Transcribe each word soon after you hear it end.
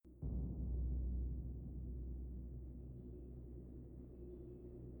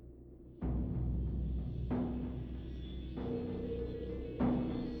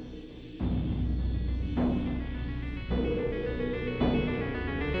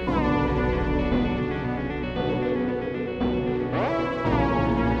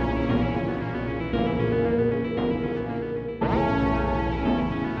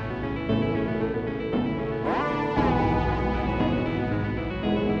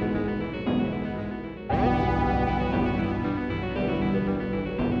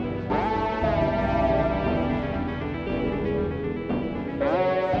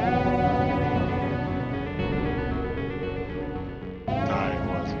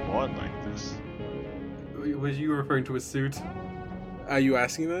Was you referring to a suit? Are you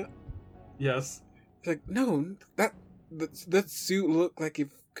asking that? Yes. It's like, no, that suit looked like it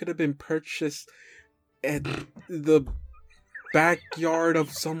could have been purchased at the backyard of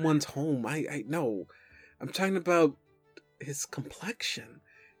someone's home. I know. I'm talking about his complexion.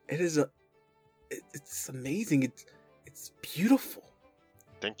 It's amazing. It's beautiful.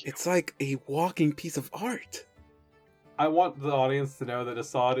 Thank you. It's like a walking piece of art. I want the audience to know that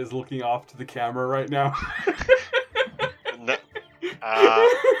Assad is looking off to the camera right now.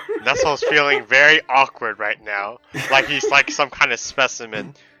 Nestle's feeling very awkward right now. Like he's like some kind of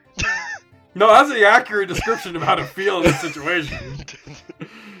specimen. No, that's the accurate description of how to feel in this situation.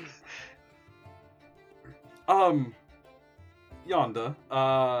 Yonda,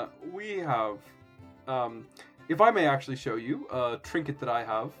 we have, if I may actually show you a trinket that I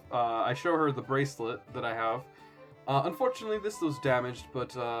have. I show her the bracelet that I have. Unfortunately, this was damaged,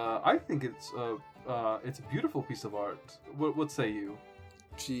 but I think it's a beautiful piece of art. What say you?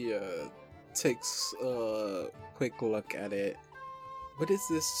 She takes a quick look at it. What is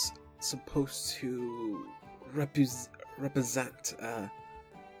this supposed to represent?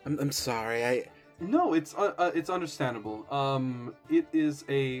 I'm sorry. No, it's understandable.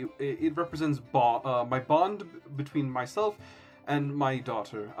 It represents my bond between myself and my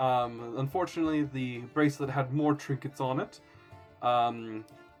daughter. Unfortunately, the bracelet had more trinkets on it. I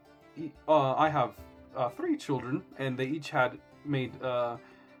have 3 children, and they each had made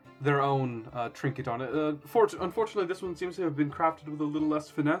their own trinket on it. Unfortunately, this one seems to have been crafted with a little less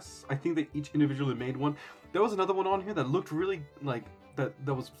finesse. I think they each individually made one. There was another one on here that looked really like that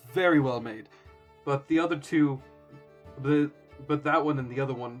was very well made. But the other two, but that one and the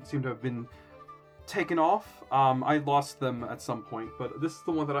other one seem to have been taken off. I lost them at some point, but this is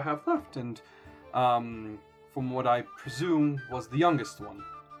the one that I have left, and from what I presume was the youngest one.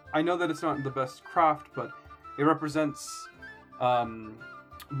 I know that it's not the best craft, but it represents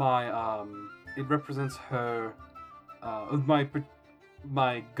it represents her,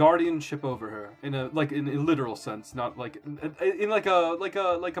 my guardianship over her in a literal sense, not like in like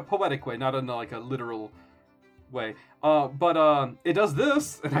a poetic way, not in like a literal way. But it does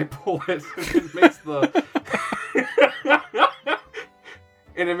this, and I pull it, and it makes the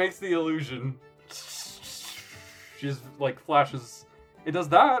and it makes the illusion. She just like flashes. It does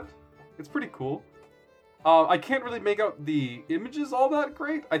that. It's pretty cool. I can't really make out the images all that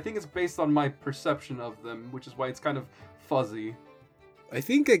great. I think it's based on my perception of them, which is why it's kind of fuzzy. I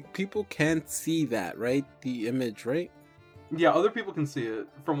think like people can't see that, right? The image, right? Yeah, other people can see it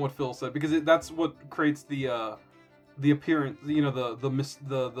from what Phil said, because that's what creates the appearance. You know,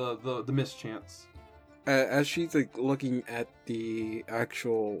 the mischance. As she's like looking at the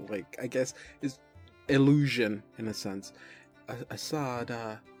actual, like, I guess is illusion in a sense. Assad,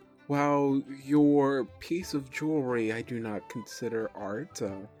 while your piece of jewelry I do not consider art,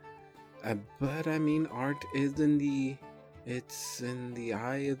 but I mean art is it's in the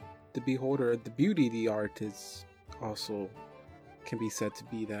eye of the beholder. The beauty of the art is also can be said to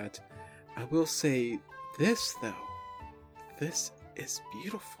be that. I will say this though, this is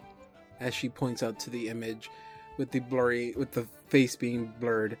beautiful. As she points out to the image with the face being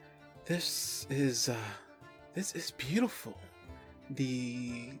blurred, this is beautiful.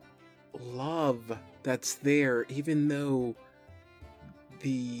 The love that's there, even though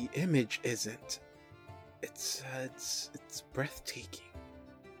the image isn't, it's breathtaking.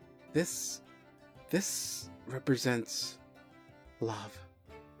 This represents love,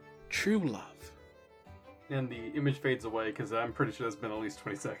 true love. And the image fades away because I'm pretty sure that's been at least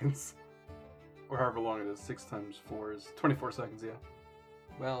 20 seconds. Or however long it is. 6 times 4 is 24 seconds, yeah.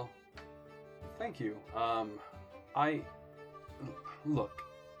 Well, thank you. Look,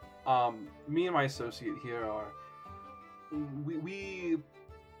 me and my associate here we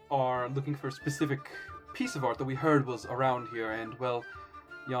are looking for a specific piece of art that we heard was around here, and well,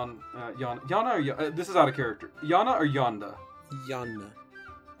 Yana, or this is out of character. Yana or Yonda?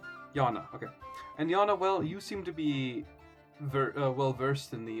 Yana, okay. And Yana, well, you seem to be well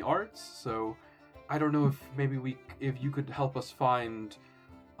versed in the arts, so I don't know if you could help us find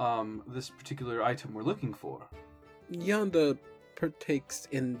this particular item we're looking for. Yonda partakes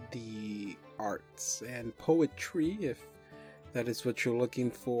in the arts and poetry. If that is what you're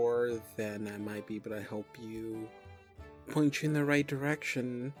looking for, then I might be able to help you, point you in the right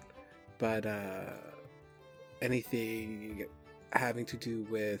direction. But anything having to do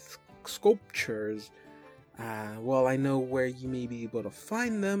with sculptures, well, I know where you may be able to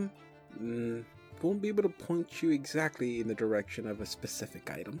find them. Won't be able to point you exactly in the direction of a specific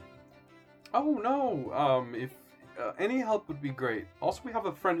item. Oh no, if any help would be great. Also, we have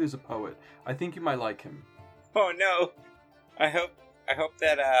a friend who's a poet. I think you might like him. Oh no! I hope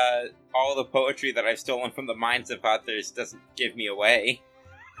that all the poetry that I've stolen from the minds of others doesn't give me away.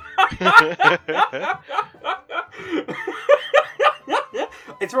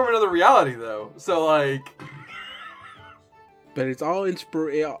 It's from another reality, though. So, like, But it's all it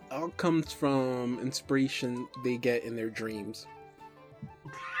all comes from inspiration they get in their dreams.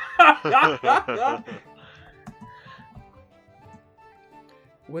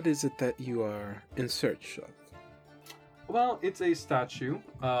 What is it that you are in search of? well, it's a statue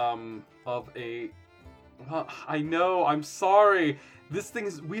of a. I know. I'm sorry. This thing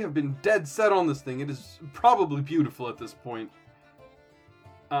is. We have been dead set on this thing. It is probably beautiful at this point.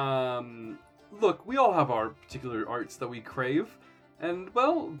 Look, we all have our particular arts that we crave, and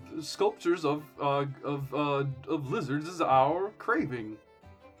well, sculptures of lizards is our craving.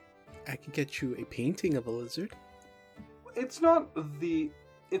 I could get you a painting of a lizard. It's not the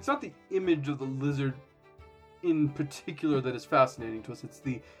image of the lizard in particular that is fascinating to us. It's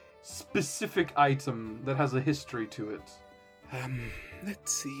the specific item that has a history to it.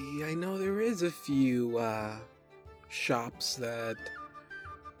 Let's see. I know there is a few shops that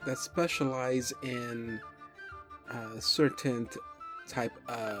specialize in certain type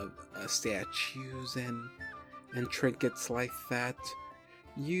of statues and trinkets like that.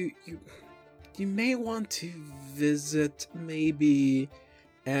 You may want to visit, maybe.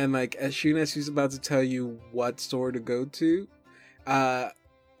 And like as soon as she's about to tell you what store to go to,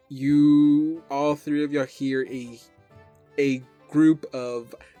 you all three of you hear a group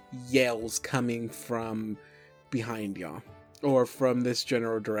of yells coming from behind y'all, or from this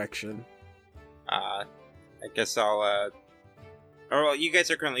general direction. I guess I'll or well, you guys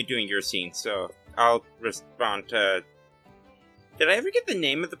are currently doing your scene, so I'll respond to. Did I ever get the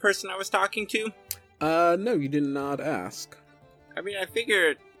name of the person I was talking to? No, you did not ask. I mean, I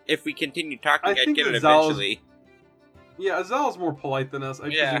figured if we continue talking, I I'd think get it that Zal's- eventually. Yeah, Azal's more polite than us. I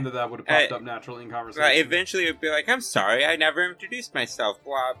Yeah. presume that would have popped up naturally in conversation. Right, eventually it'd be like, I'm sorry, I never introduced myself.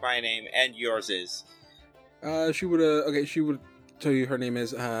 Blah, my name, and yours is. She would tell you her name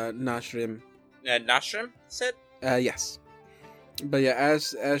is Nashrim. Nashrim said? Yes. But yeah,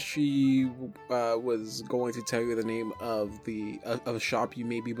 as she was going to tell you the name of of a shop you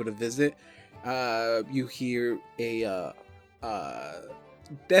may be able to visit, you hear a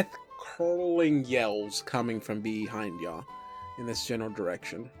death curling yells coming from behind y'all in this general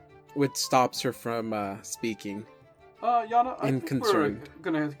direction, which stops her from speaking. Yana, I think Concerned. we're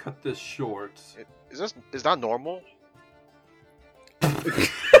gonna have to cut this short. Is that normal?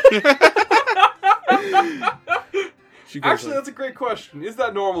 She goes Actually, that's a great question. Is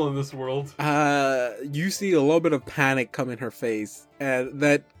that normal in this world? you see a little bit of panic come in her face, and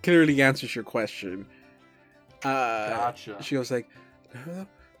that clearly answers your question. Gotcha. She goes like,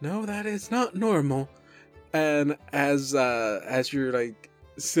 no, that is not normal. And as you're like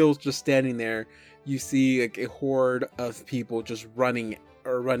still just standing there, you see like a horde of people just running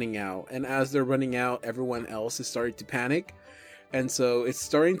out. And as they're running out, everyone else is starting to panic, and so it's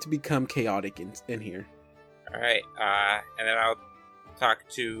starting to become chaotic in here. Alright, and then I'll talk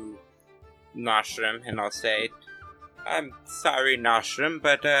to Nashrim, and I'll say, I'm sorry, Nashrim,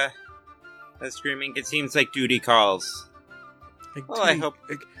 but, the screaming, it seems like duty calls. Like, Well, I dude, hope-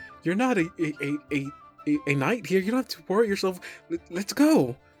 like, you're not a knight here. You don't have to worry yourself. Let's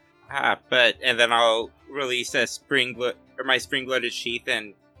go. And then I'll release my spring-loaded sheath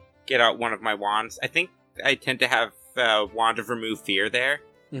and get out one of my wands. I think I tend to have a wand of remove fear there.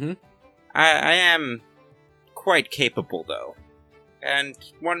 Mhm. I am quite capable, though. And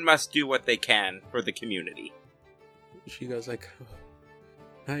one must do what they can for the community. She goes like,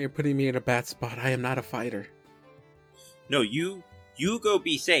 now you're putting me in a bad spot. I am not a fighter. No, you go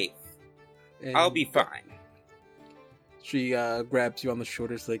be safe. And I'll be fine. She grabs you on the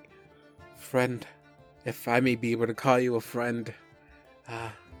shoulders like, friend, if I may be able to call you a friend,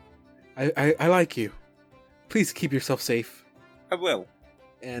 I like you. Please keep yourself safe. I will.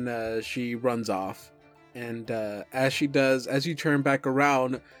 And she runs off. And as she does, as you turn back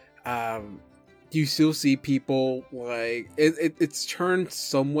around, you still see people like it's turned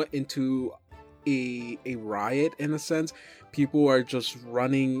somewhat into a riot in a sense. People are just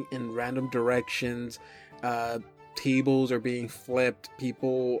running in random directions. Tables are being flipped.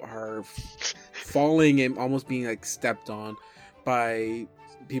 People are falling and almost being like stepped on by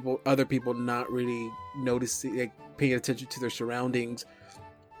other people not really noticing, like paying attention to their surroundings.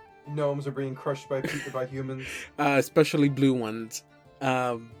 Gnomes are being crushed by humans. Especially blue ones.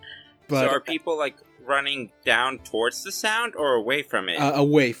 So But are people like running down towards the sound or away from it?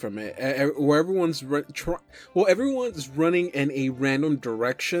 Away from it, where everyone's everyone's running in a random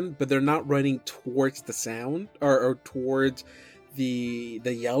direction, but they're not running towards the sound or towards the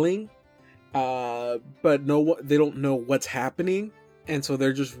yelling. But they don't know what's happening, and so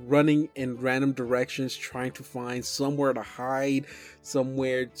they're just running in random directions, trying to find somewhere to hide,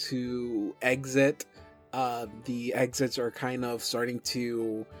 somewhere to exit. The exits are kind of starting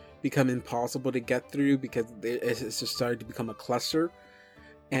to become impossible to get through because it's just started to become a cluster.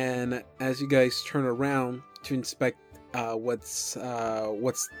 And as you guys turn around to inspect what's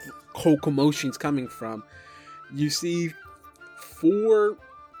the whole commotion's coming from, you see 4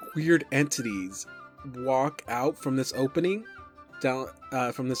 weird entities walk out from this opening,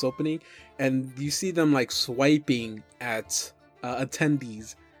 and you see them like swiping at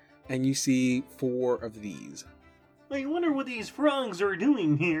attendees, and you see 4 of these. I wonder what these frogs are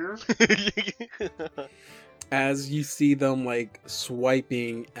doing here. As you see them like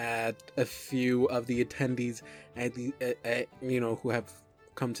swiping at a few of the attendees at who have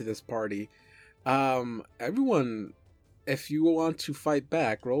come to this party. Everyone, if you want to fight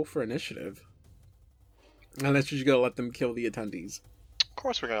back, roll for initiative. Unless you're just gonna let them kill the attendees. Of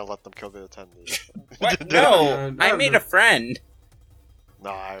course we're gonna let them kill the attendees. What? No! I made a friend! No,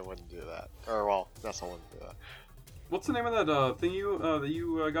 I wouldn't do that. Or, well, Nessa wouldn't do that. What's the name of that thing that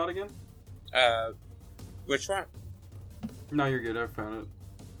you got again? Which one? No, you're good. I found it.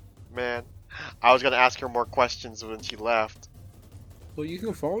 Man, I was gonna ask her more questions when she left. Well, you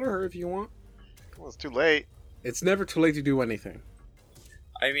can follow her if you want. Well, it's too late. It's never too late to do anything.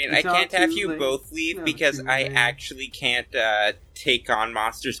 I mean, It's I can't not have too you late. both leave Not because too I late. actually can't take on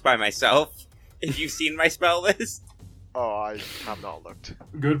monsters by myself. If you've seen my spell list. Oh, I have not looked.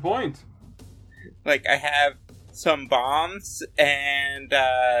 Good point. Like, I have some bombs and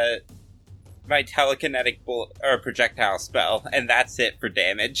my telekinetic projectile spell, and that's it for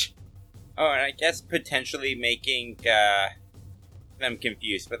damage. Oh, and I guess potentially making them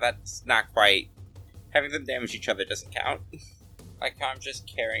confused, but that's not quite. Having them damage each other doesn't count. Like, I'm just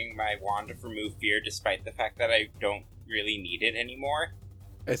carrying my wand of remove fear despite the fact that I don't really need it anymore.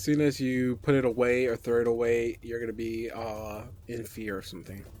 As soon as you put it away or throw it away, you're gonna be in fear of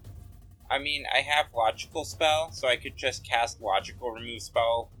something. I mean, I have logical spell, so I could just cast logical remove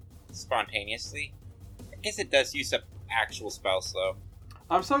spell spontaneously. I guess it does use up actual spell slow.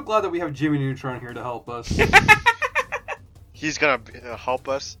 I'm so glad that we have Jimmy Neutron here to help us. He's gonna help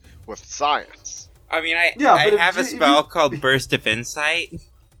us with science. I mean, I Yeah, but have a if spell called Burst of Insight.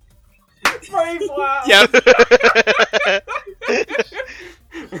 Brain blast! Yep.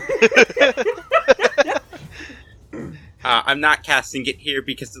 I'm not casting it here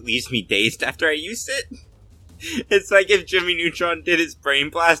because it leaves me dazed after I use it. It's like if Jimmy Neutron did his brain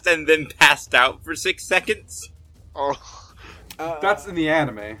blast and then passed out for 6 seconds. Oh, That's in the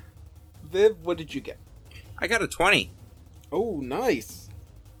anime. Viv, what did you get? I got a 20. Oh, nice.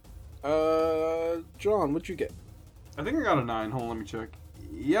 John, what'd you get? I think I got a 9. Hold on, let me check.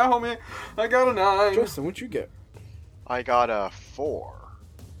 Yeah, homie, I got a 9. Justin, what'd you get? I got a 4.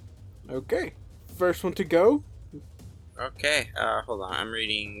 Okay. First one to go. Okay, hold on. I'm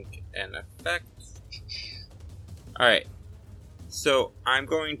reading an effect. Alright. So, I'm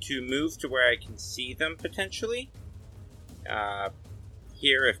going to move to where I can see them, potentially.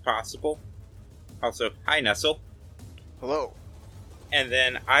 Here, if possible. Also, hi, Nestle. Hello. And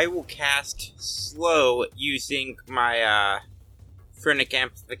then I will cast Slow using my, Phrenic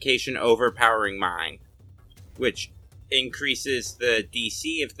Amplification Overpowering Mine. Which increases the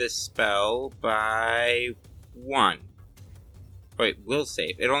DC of this spell by 1. Wait, will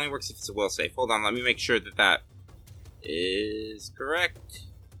save. It only works if it's a will save. Hold on, let me make sure that is correct.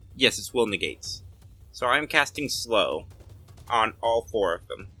 Yes, it's will negates. So I'm casting Slow on all 4 of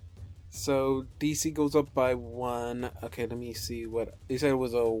them. So DC goes up by 1. Okay, let me see what you said. It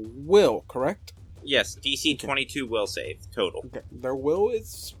was a will, correct? Yes, DC 22 will save total. Okay, their will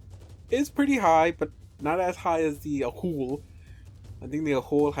is pretty high, but not as high as the Ahul. I think the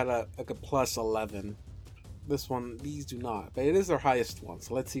Ahul had a plus 11. These do not, but it is their highest one.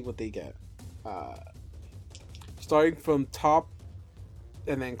 So let's see what they get. Starting from top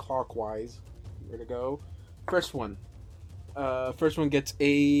and then clockwise. Where to go? First one gets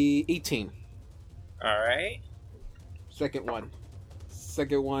a 18. Alright. Second one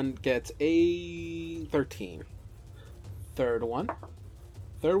gets a 13. Third one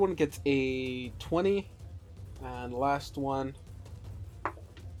gets a 20, and last one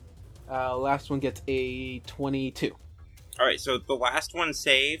gets a 22. Alright, so the last one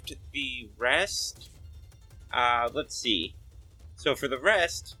saved. The rest, let's see. So for the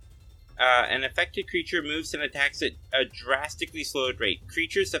rest, An affected creature moves and attacks at a drastically slowed rate.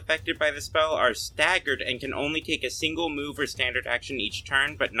 Creatures affected by the spell are staggered and can only take a single move or standard action each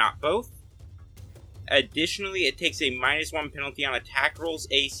turn, but not both. Additionally, it takes a -1 penalty on attack rolls,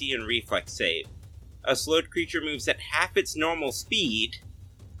 AC, and reflex save. A slowed creature moves at half its normal speed.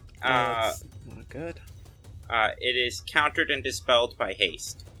 That's not good. It is countered and dispelled by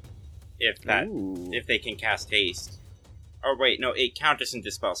haste. If they can cast haste. Or wait, no, it counters and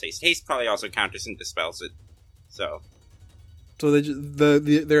dispels haste. Haste probably also counters and dispels it. So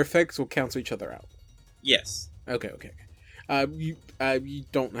their effects will cancel each other out. yes. Okay. You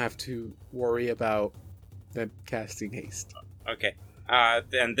don't have to worry about them casting haste. Okay.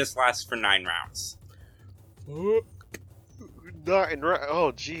 Then this lasts for 9 rounds. Oh,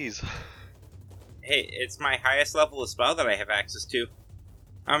 jeez. Hey, it's my highest level of spell that I have access to.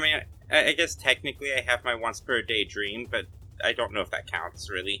 I mean, I guess technically I have my once per day dream, but I don't know if that counts,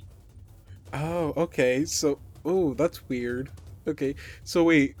 really. Oh, okay. So, that's weird. Okay, so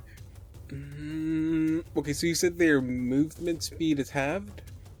wait. Okay, so you said their movement speed is halved?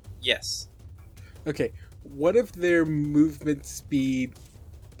 Yes. Okay, what if their movement speed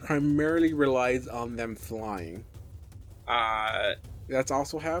primarily relies on them flying? That's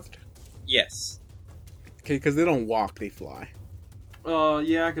also halved? Yes. Okay, because they don't walk, they fly.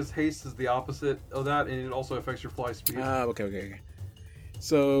 Yeah, because haste is the opposite of that, and it also affects your fly speed. Okay.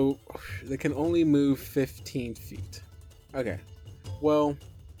 So, they can only move 15 feet. Okay. Well,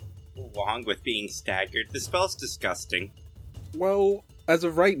 Along with being staggered. The spell's disgusting. as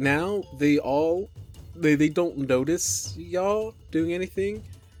of right now, they don't notice y'all doing anything,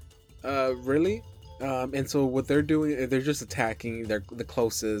 really. And so what they're doing, they're just attacking the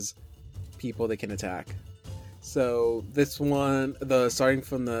closest people they can attack. So this one,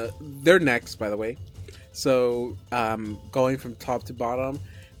 they're next, by the way. So going from top to bottom,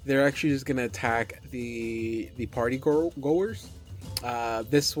 they're actually just gonna attack the party goers.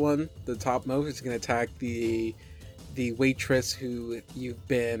 This one, the topmost, is gonna attack the waitress who you've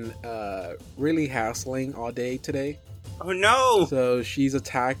been really hassling all day today. Oh no! So she's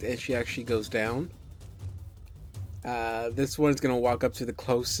attacked and she actually goes down. This one's gonna walk up to the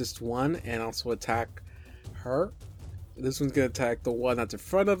closest one and also attack her. This one's gonna attack the one that's in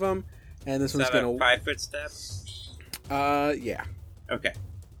front of him, and this Is one's that gonna a 5-foot step? Yeah, Okay.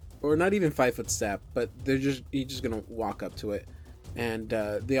 or not even 5-foot step, but he's just gonna walk up to it, and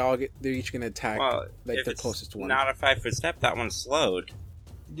they're each gonna attack Well, like if the it's closest one. not a 5-foot step, that one's slowed.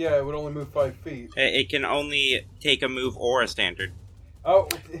 Yeah, it would only move 5 feet. It can only take a move or a standard. Oh,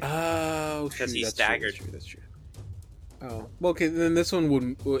 Oh, Because true, he's that's staggered. True, that's true. Oh, well, okay. Then this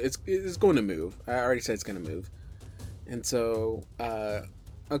one it's going to move. I already said it's going to move, and so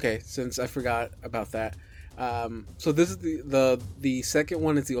okay. Since I forgot about that, so this is the second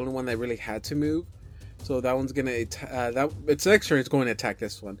one is the only one that really had to move. So that one's gonna its next turn it's going to attack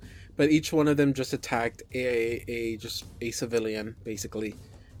this one, but each one of them just attacked a civilian basically,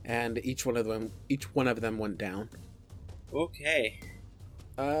 and each one of them went down. Okay.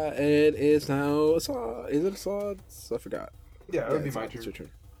 It is now Assad. Is it Assad's? I forgot. yeah, it would be it's my Assad's turn.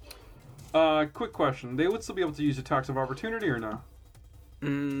 turn. Quick question. They would still be able to use attacks of opportunity or no?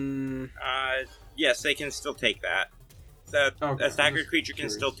 Yes, they can still take that. So, Okay, a staggered just creature can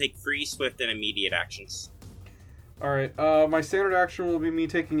curious. still take free, swift, and immediate actions. Alright, my standard action will be me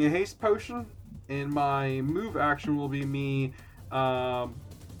taking a haste potion, and my move action will be me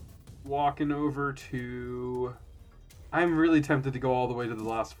walking over to... I'm really tempted to go all the way to the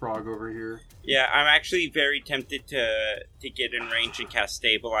last frog over here. Yeah, I'm actually very tempted to get in range and cast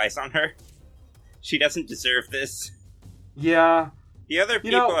Stabilize on her. She doesn't deserve this. Yeah, The other You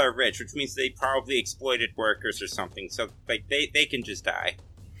people know- are rich, which means they probably exploited workers or something, so like they can just die.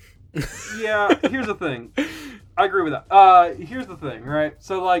 yeah, here's the thing. I agree with that. Here's the thing, right?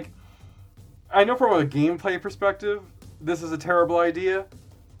 So, like, I know from a gameplay perspective, this is a terrible idea,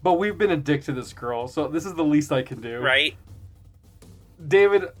 but we've been addicted to this girl, so this is the least I can do. Right?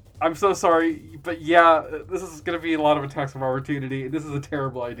 David, I'm so sorry, but yeah, this is going to be a lot of attacks of opportunity. This is a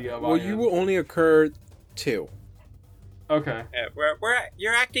terrible idea. on my Well, you end. will only occur 2. Okay.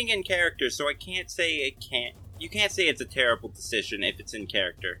 You're acting in character, so I can't say it can't. You can't say it's a terrible decision if it's in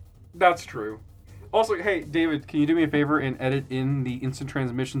character. That's true. Also, hey, David, can you do me a favor and edit in the instant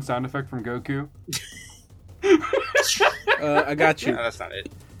transmission sound effect from Goku? I got you. No, that's not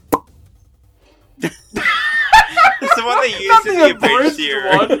it. It's the one they used in the abridged here.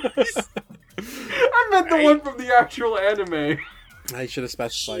 I meant the one from the actual anime. I should have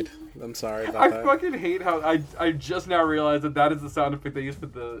specified. I'm sorry I about that. fucking hate how I just now realized that is the sound effect they used for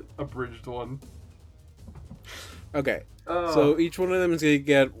the abridged one. Okay. Oh. So each one of them is gonna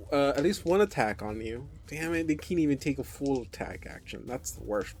get at least one attack on you. Damn it, they can't even take a full attack action. That's the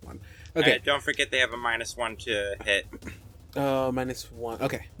worst one. Okay. Don't forget they have a -1 to hit. -1.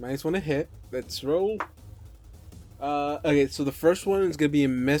 Okay, -1 to hit. Let's roll. Okay, so the first one is gonna be a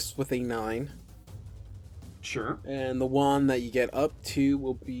miss with a 9. Sure. And the one that you get up to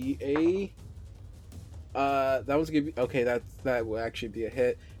will be a that one's gonna be okay, that will actually be a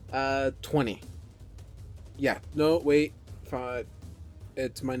hit. 20. Yeah, no, wait. 5.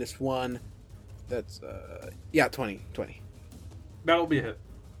 It's -1. That's yeah, 20. That'll be a hit.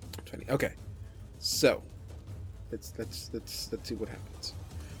 20. Okay. So let's see what happens.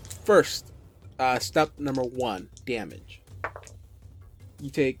 First, step number 1, damage. You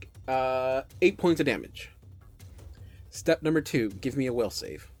take 8 points of damage. Step number 2, give me a will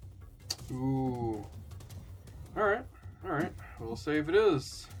save. Ooh. Alright. We'll save it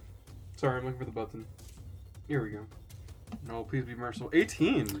is. Sorry, I'm looking for the button. Here we go. No, please be merciful.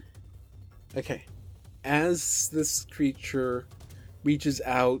 18. Okay. As this creature reaches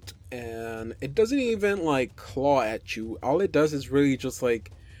out and it doesn't even like claw at you, all it does is really just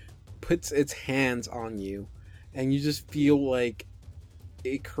like puts its hands on you, and you just feel like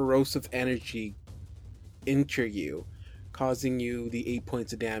a corrosive energy enter you, causing you the 8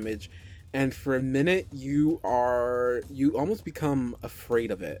 points of damage. And for a minute, you almost become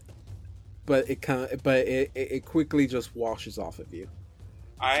afraid of it, but it quickly just washes off of you.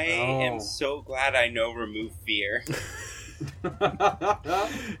 I am so glad I know remove fear.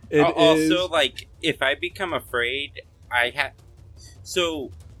 Also, like, if I become afraid,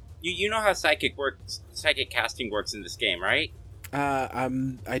 So, you know how psychic casting works in this game, right?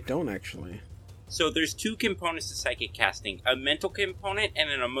 I don't actually. So there's 2 components to psychic casting: a mental component and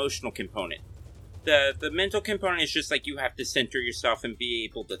an emotional component. The mental component is just like you have to center yourself and be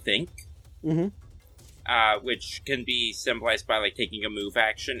able to think. Mm-hmm. Which can be symbolized by like taking a move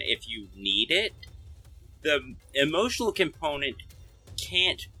action if you need it. The emotional component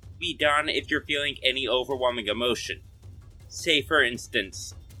can't be done if you're feeling any overwhelming emotion. Say, for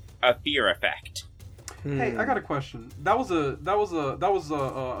instance, a fear effect. Hey, I got a question. That was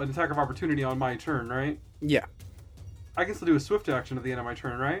an attack of opportunity on my turn, right? Yeah. I can still do a swift action at the end of my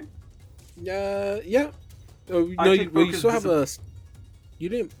turn, right? Yeah. Oh, I no, take you still have focus a. You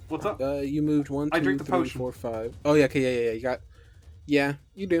didn't. What's up? You moved 1, I 2, drink the 3, potion. 4, 5. Oh yeah, okay, yeah. You got. Yeah,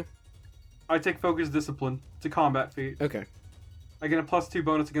 you do. I take focus discipline to combat feat. Okay. I get a +2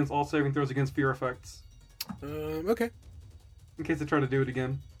 bonus against all saving throws against fear effects. Okay. In case I try to do it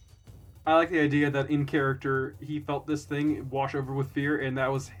again. I like the idea that in character he felt this thing wash over with fear, and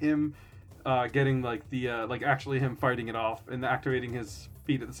that was him getting like the actually him fighting it off and activating his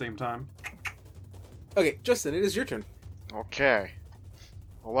feat at the same time. Okay, Justin, it is your turn. Okay.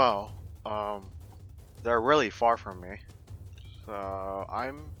 Well, they're really far from me, so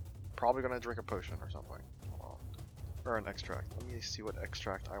I'm probably gonna drink a potion or something. Or an extract. Let me see what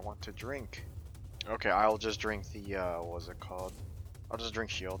extract I want to drink. Okay, I'll just drink the, what was it called? I'll just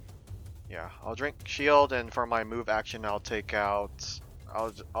drink shield. Yeah, I'll drink shield, and for my move action, I'll take out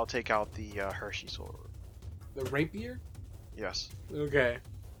the Hershey sword. The rapier? Yes, Okay.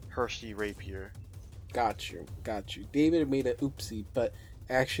 Hershey rapier. Got you. David made an oopsie, but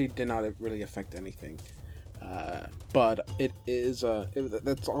actually did not really affect anything. But it is,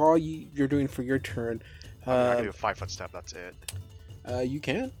 that's all you're doing for your turn. I can do a 5-foot step, that's it. You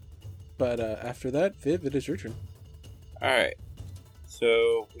can. But after that, Viv, it is your turn. Alright.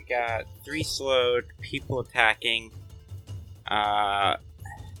 So, we got 3 slowed, people attacking. I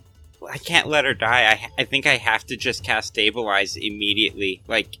can't let her die. I think I have to just cast Stabilize immediately.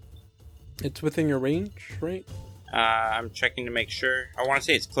 Like, It's within your range, right? I'm checking to make sure. I want to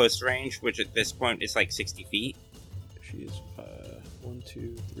say it's close range, which at this point is like 60 feet. She is 1,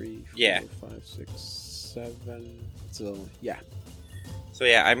 2, 3, 4, Yeah. 5, 6, 7. So yeah. So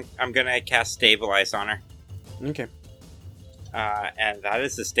yeah, I'm gonna cast Stabilize on her. Okay. And that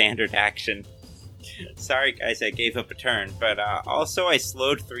is the standard action. Sorry guys, I gave up a turn, but also I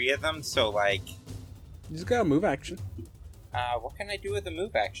slowed 3 of them, so like... You just got a move action. What can I do with a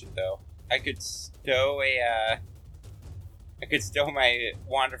move action though? I could stow my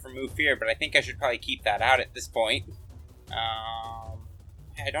Wand of Remove Fear, but I think I should probably keep that out at this point.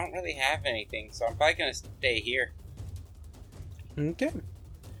 I don't really have anything, so I'm probably gonna stay here. Okay.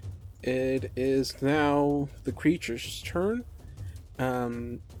 It is now the creature's turn.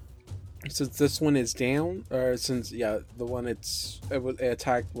 Since this one is down, or since the one it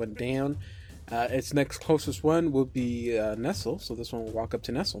attacked went down, its next closest one will be Nestle. So this one will walk up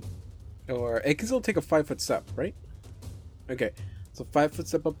to Nestle, or it can still take a 5-foot step, right? Okay, so 5-foot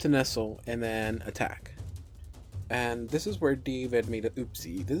step up to Nestle and then attack. And this is where David made an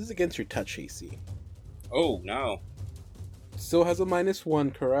oopsie. This is against your touch AC. Oh, no. Still has a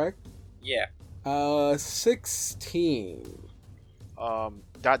 -1, correct? Yeah. 16.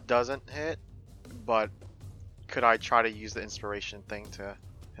 That doesn't hit, but could I try to use the inspiration thing to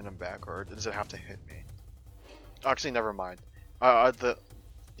hit him back, or does it have to hit me? Actually, never mind.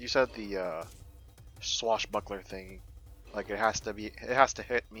 You said the swashbuckler thing, like it has to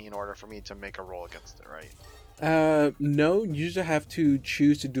hit me in order for me to make a roll against it, right? No, you just have to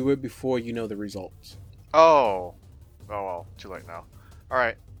choose to do it before you know the results. Oh well, too late now.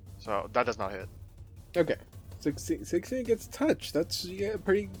 Alright, so that does not hit. Okay. 16 gets touch. That's a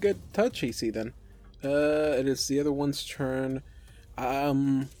pretty good touch AC then. It is the other one's turn.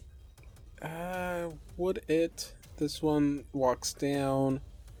 This one walks down,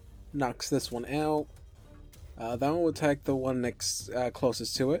 knocks this one out. That one will attack the one next,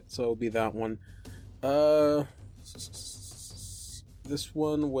 closest to it, so it'll be that one. This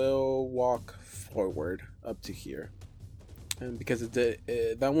one will walk forward up to here. And because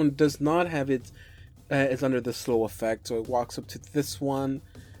that one does not have it's under the slow effect, so it walks up to this one.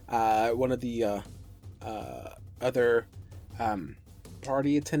 One of the other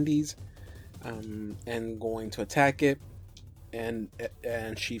party attendees, and going to attack it, and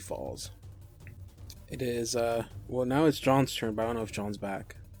she falls. It is now it's John's turn, but I don't know if John's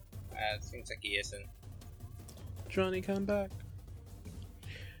back. It seems like he isn't. Johnny, come back.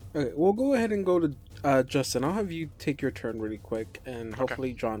 Okay, we'll go ahead and go to Justin. I'll have you take your turn really quick, and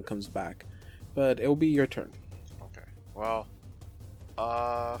hopefully John comes back. But it'll be your turn. Okay. Well,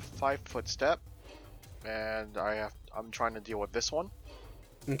 5-foot step, and I'm trying to deal with this one.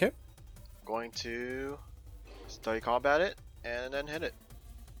 Okay. Going to study combat it and then hit it.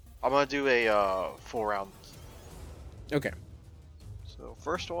 I'm gonna do a full round. Okay. So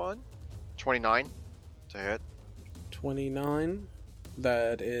first one, 29 to hit. 29.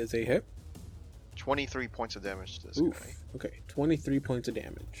 That is a hit. 23 points of damage to this Oof. guy. Okay. 23 points of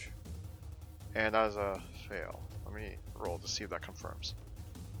damage. And that is a fail. Let me roll to see if that confirms.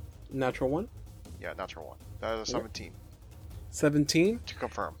 Natural 1. Yeah, natural 1. That is a 17 17. to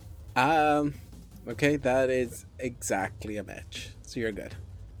confirm. Okay, that is exactly a match. So you're good.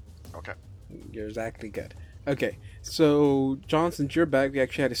 Okay. You're exactly good. Okay, so John, since you're back, we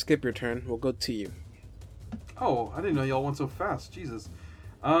actually had to skip your turn. We'll go to you. Oh, I didn't know y'all went so fast. Jesus.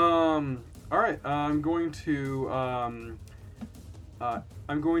 Alright, I'm going to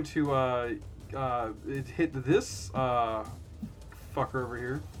hit this fucker over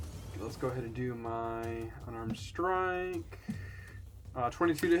here. Let's go ahead and do my unarmed strike.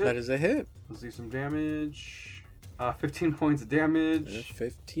 22 to hit. That is a hit. Let's do some damage. 15 points of damage.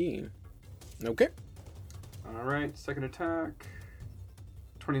 15. Okay. Alright, second attack.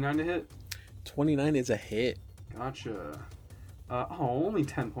 29 to hit. 29 is a hit. Gotcha. Only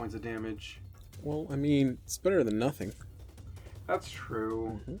 10 points of damage. Well, I mean, it's better than nothing. That's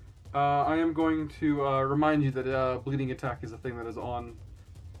true. Mhm. I am going to remind you that bleeding attack is a thing that is on.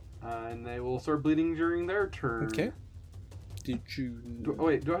 And they will start bleeding during their turn. Okay. Did you... Do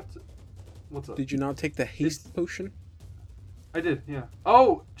I have to... What's up? Did you not take the haste potion? I did, yeah.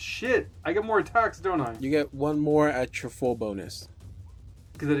 Oh, shit! I get more attacks, don't I? You get one more at your full bonus.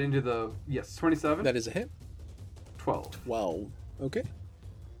 Because I didn't do the... Yes, 27? That is a hit. 12. 12. Okay.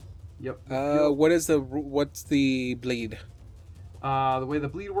 Yep. What's the bleed? The way the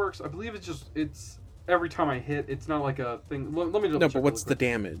bleed works, I believe it's every time I hit, it's not like a thing. Let me double No, check but what's really the quick.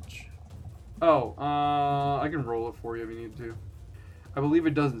 damage? Oh, I can roll it for you if you need to. I believe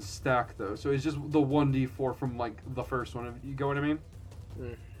it doesn't stack though, so it's just the 1d4 from like the first one. You get what I mean?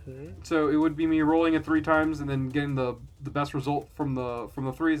 Mm-hmm. So it would be me rolling it 3 times and then getting the best result from the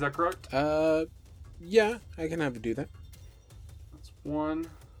 3. Is that correct? Yeah, I can have you do that. That's 1.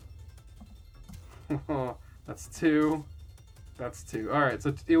 That's 2. That's 2. All right,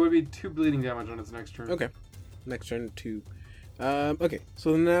 so it would be 2 bleeding damage on its next turn. Okay. Next turn, 2. Okay,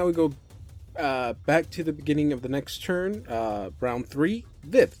 so now we go back to the beginning of the next turn. Round 3.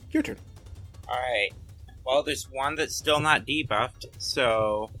 Viv, your turn. Alright. Well, there's one that's still not debuffed,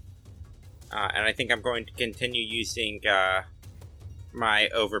 so... and I think I'm going to continue using my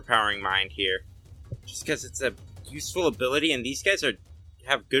Overpowering Mind here. Just because it's a useful ability, and these guys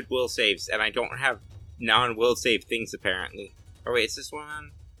have good will saves, and I don't have non-will save things, apparently. Or wait, is this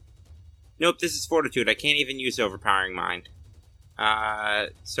one? Nope, this is Fortitude. I can't even use Overpowering Mind.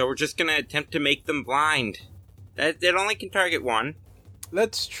 So we're just gonna attempt to make them blind. It only can target one.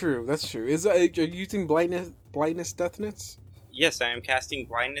 That's true. Are you using blindness, deafness? Yes, I am casting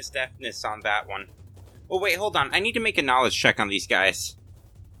Blindness Deafness on that one. Oh wait, hold on. I need to make a knowledge check on these guys.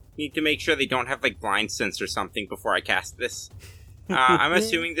 need to make sure they don't have like blind sense or something before I cast this. I'm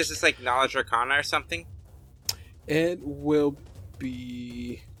assuming this is like Knowledge Arcana or something. It will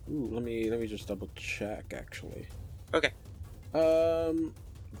be. Ooh, let me just double check. Actually. Okay.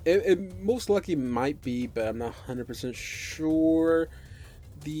 It most likely might be, but I'm not 100% sure.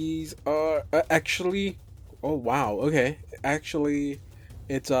 These are actually. Oh wow. Okay. Actually,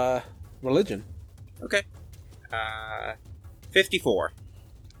 it's religion. Okay. 54.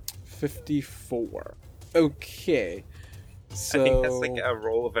 54. Okay. So I think that's like a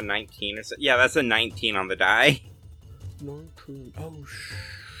roll of a 19 or so. Yeah, that's a 19 on the die. 19. Oh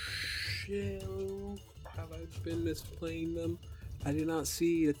shit! Have I been misplaying them? I did not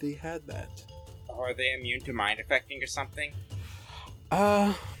see that they had that. Or are they immune to mind affecting or something?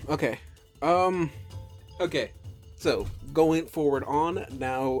 Okay. Okay. So, going forward on,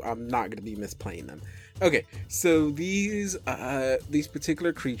 now I'm not going to be misplaying them. Okay, so these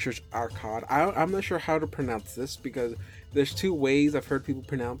particular creatures are called, I'm not sure how to pronounce this because there's two ways I've heard people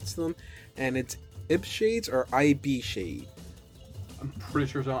pronounce them, and it's Ib Shades or IB Shade. I'm pretty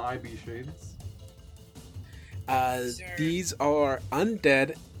sure it's not IB Shades. These are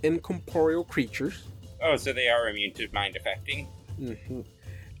undead, incorporeal creatures. Oh, so they are immune to mind affecting. Mm-hmm.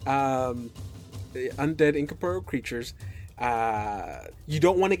 Undead, incorporeal creatures. You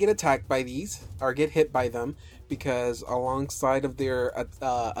don't want to get attacked by these or get hit by them because alongside of their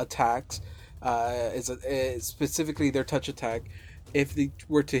attacks is specifically their touch attack. If they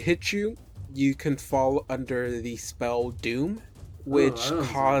were to hit you, you can fall under the spell Doom, which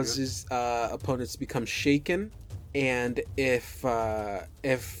causes opponents to become shaken. And if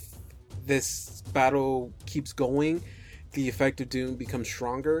this battle keeps going, the effect of Doom becomes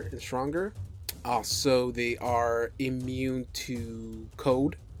stronger and stronger. Also, they are immune to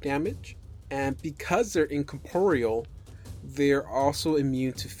cold damage, and because they're incorporeal, they're also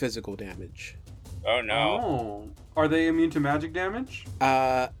immune to physical damage. Oh no! Oh, are they immune to magic damage?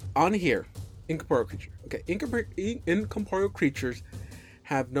 On here, incorporeal creature. Okay, incorporeal creatures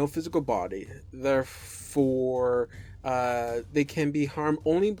have no physical body, therefore, they can be harmed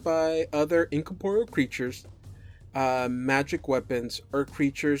only by other incorporeal creatures. Magic weapons or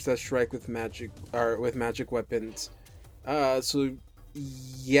creatures that strike with magic weapons. So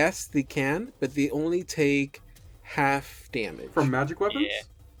yes, they can, but they only take half damage from magic weapons. Yeah.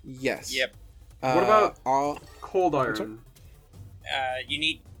 Yes. Yep. What about cold iron? You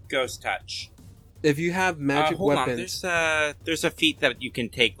need Ghost Touch. If you have magic hold weapons, on. There's a feat that you can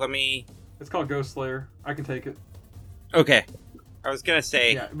take. Let me. It's called Ghost Slayer. I can take it. Okay. I was gonna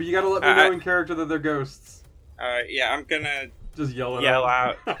say. Yeah, but you gotta let me know in character that they're ghosts. Yeah, I'm gonna just yell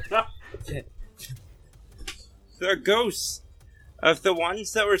out. They're ghosts of the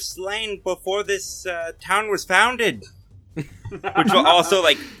ones that were slain before this town was founded. Which will also,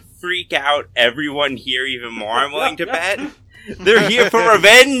 like, freak out everyone here even more, I'm willing to bet. They're here for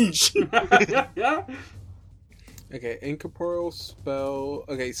revenge! Okay, incorporeal spell.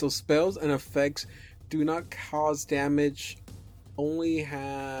 Okay, so spells and effects do not cause damage. They only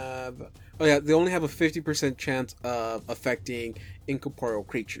have a 50% chance of affecting incorporeal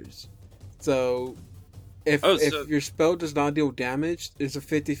creatures. So if your spell does not deal damage, there's a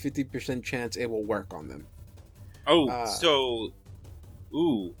 50% chance it will work on them. So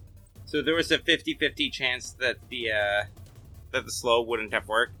there was a 50-50 chance that the slow wouldn't have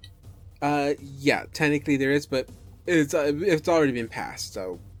worked? Yeah, technically there is, but it's already been passed,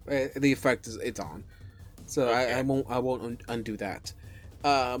 so the effect it's on. So okay. I won't undo that.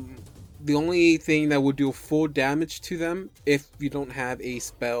 The only thing that would do full damage to them, if you don't have a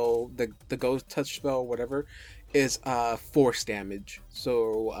spell, the Ghost Touch spell, whatever, is force damage.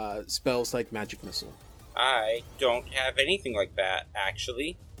 So spells like Magic Missile. I don't have anything like that,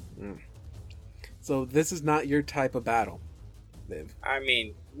 actually. So this is not your type of battle, Viv. I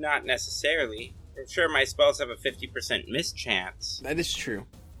mean, not necessarily. I'm sure my spells have a 50% miss chance. That is true.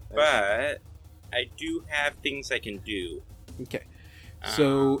 But I do have things I can do. Okay.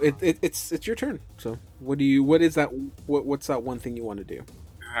 So it's your turn. So what's that one thing you want to do?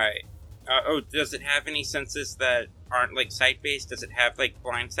 Alright. Does it have any senses that aren't like sight based? Does it have like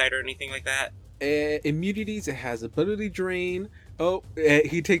blind sight or anything like that? Immunities, it has ability drain.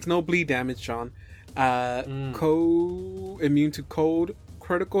 He takes no bleed damage, Sean. Immune to cold,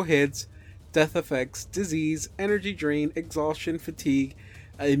 critical hits, death effects, disease, energy drain, exhaustion, fatigue,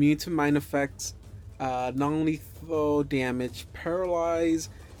 immune to mind effects, non-lethal damage, paralyze,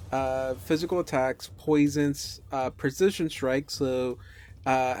 physical attacks, poisons, precision strikes. So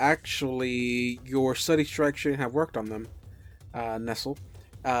actually your study strike shouldn't have worked on them, Nestle.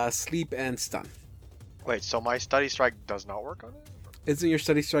 Sleep and stun. Wait, so my study strike does not work on it? Isn't your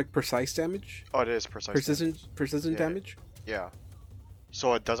steady strike precise damage? Oh, it is precise. Precision Yeah. damage? Yeah.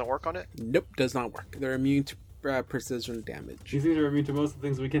 So it doesn't work on it? Nope, does not work. They're immune to precision damage. These things are immune to most of the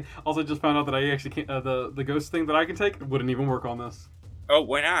things we can. Also, just found out that I actually can't. The ghost thing that I can take wouldn't even work on this Oh,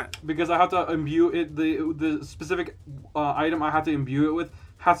 why not? because I have to imbue it. The specific item I have to imbue it with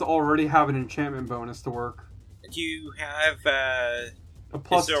has to already have an enchantment bonus to work. Do you have A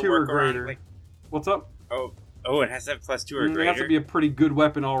plus is there a 2 or workaround, greater. like- What's up? Oh, it has to have +2 or It greater. has to be a pretty good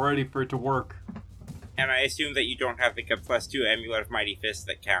weapon already for it to work. And I assume that you don't have like a +2 Amulet of Mighty Fist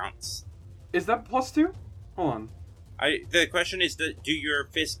that counts. Is that plus 2? Hold on. The question is, do your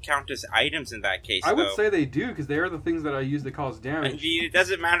fists count as items in that case? I would though? say they do because they are the things that I use that cause I damage. mean, it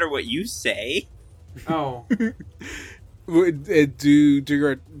doesn't matter what you say. Oh,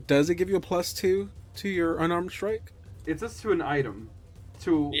 Does it give you a +2 to your unarmed strike? it's just to an item.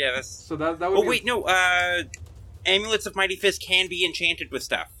 To Yeah, that's. So that would. Oh be wait, no. Amulets of Mighty Fist can be enchanted with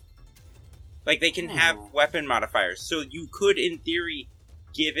stuff. Like they can have Oh. weapon modifiers, so you could, in theory,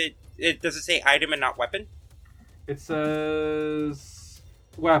 give it. Does it say item and not weapon? It says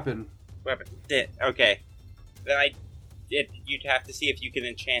weapon. Weapon. Okay. Then you'd have to see if you can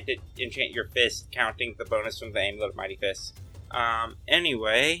enchant your fist, counting the bonus from the Amulet of Mighty Fist.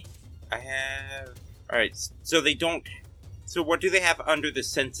 Anyway, I have. Alright, so they don't. So what do they have under the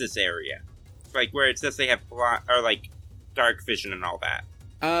census area? Like where it says they have or like dark vision and all that.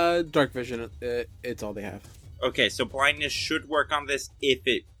 Dark vision. It's all they have. Okay, so blindness should work on this if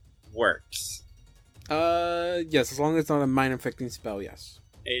it works. Yes, as long as it's not a mind infecting spell. Yes.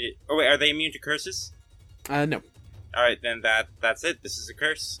 Oh wait, are they immune to curses? No. Alright, then that's it. This is a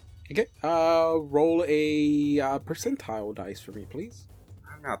curse. Okay. Roll a percentile dice for me, please.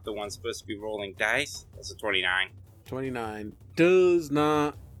 I'm not the one supposed to be rolling dice. That's a 29. 29 does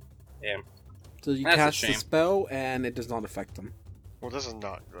not. Damn. So you That's a cast the shame. spell and it does not affect them. Well, this is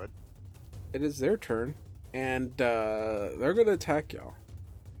not good. It is their turn, and they're gonna attack y'all.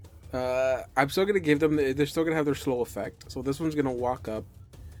 I'm still gonna give them. They're still gonna have their slow effect. So this one's gonna walk up.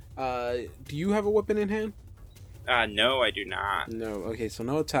 Do you have a weapon in hand? No, I do not. No. Okay, so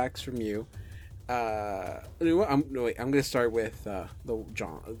no attacks from you. You know what? I'm gonna start with the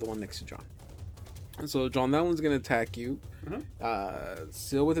one next to John. So John, that one's gonna attack you.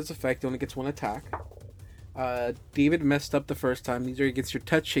 Still with its effect, it only gets one attack. David messed up the first time. These are against your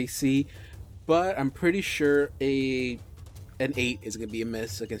touch AC, but I'm pretty sure an 8 is gonna be a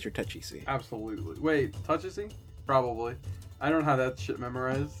miss against your touch AC. Absolutely. Wait, touch AC? Probably. I don't have that shit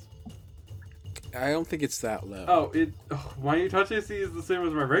memorized. I don't think it's that low. My touch AC is the same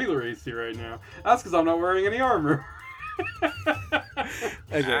as my regular AC right now. That's because I'm not wearing any armor.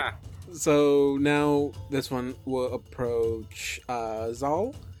 Okay. Ah, So now this one will approach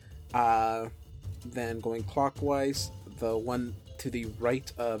Zal. Then going clockwise, the one to the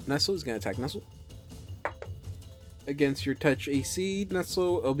right of Nestle is going to attack Nestle. Against your touch AC,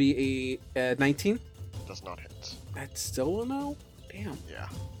 Nestle, it'll be a 19. Does not hit. That's still a no? Damn. Yeah.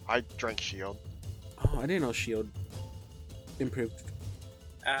 I drank shield. Oh, I didn't know shield improved.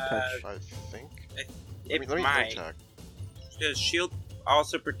 Touch. I think. it let me might. check. The shield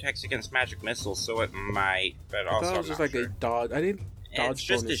also protects against magic missiles, so it might. But I also, thought it I'm was just not like sure. a dodge. I didn't dodge. It's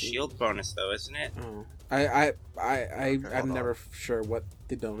just a bonus. shield bonus, though, isn't it? Oh, Okay, I'm hold never on. sure what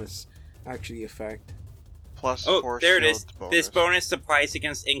the bonus actually affect. Plus Oh, 4 there it shield is. bonus. This bonus applies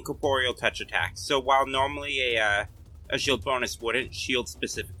against incorporeal touch attacks. So while normally a shield bonus wouldn't, shield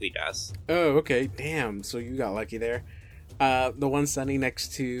specifically does. Oh, okay. Damn. So you got lucky there. The other one standing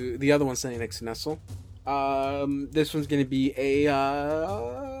next to Nestle. This one's gonna be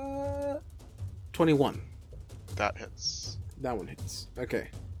a 21. That hits. That one hits. Okay.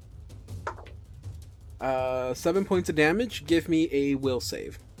 7 points of damage. Give me a will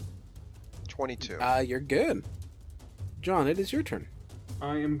save. 22. You're good. John, it is your turn.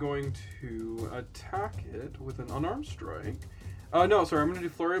 I am going to attack it with an unarmed strike. No, sorry, I'm going to do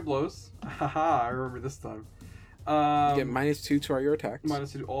flurry of blows. Haha, I remember this time. Get -2 to all your attacks.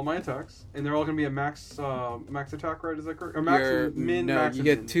 Minus 2 to all my attacks, and they're all going to be a max attack, right? Is that correct? Or max and min, no, max you and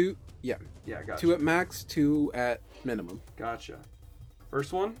get min. 2. Yeah, Yeah, gotcha. 2 at max, 2 at minimum. Gotcha.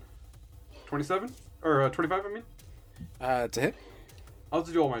 First one, 27? Or 25, I mean? It's a hit. I'll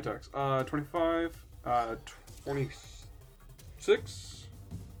just do all my attacks. 25, 26,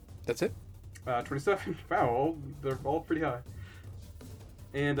 That's it. 27. Wow, they're all pretty high.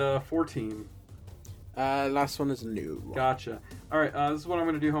 And 14. Last one is new. Gotcha. Alright, this is what I'm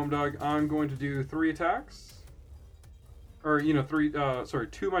going to do, Home Dog. I'm going to do 3 attacks. Or,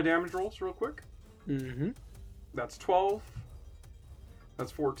 2 of my damage rolls real quick. Mm-hmm. That's 12.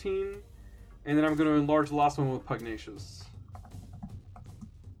 That's 14. And then I'm going to enlarge the last one with Pugnacious.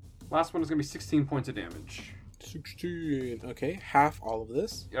 Last one is going to be 16 points of damage. 16. Okay, half all of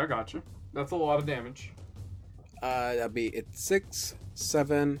this. Yeah, I got you. That's a lot of damage. That'll be it's 6,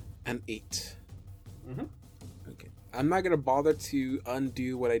 7, and 8. Mm-hmm. Okay. I'm not gonna bother to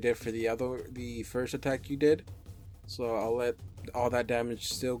undo what I did for the first attack you did. So I'll let all that damage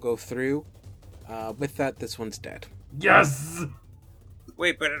still go through. With that, this one's dead. Yes!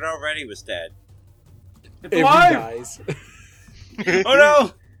 Wait, but it already was dead. It's If he alive! dies. Oh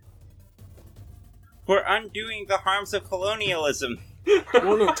no! We're undoing the harms of colonialism.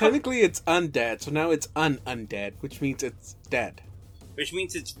 Well, no, technically it's undead, so now it's undead, which means it's dead. Which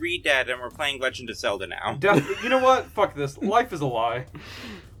means it's re-dead and we're playing Legend of Zelda now. You know what? Fuck this. Life is a lie.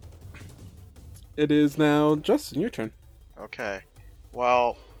 It is now Justin, your turn. Okay.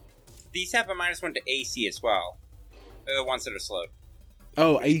 Well, These have a -1 to AC as well. They're the ones that are slowed.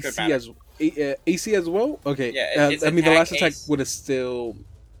 Oh, Good AC matter. AC as well? Okay. Yeah, it's I mean, the attack, last attack ace. would have still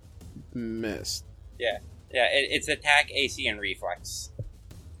missed. Yeah, it's attack, AC, and reflex.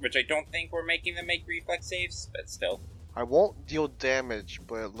 Which I don't think we're making them make reflex saves, but still. I won't deal damage,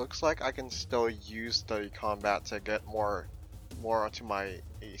 but it looks like I can still use the combat to get more to my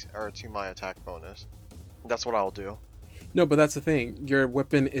to my attack bonus. That's what I'll do. No, but that's the thing. Your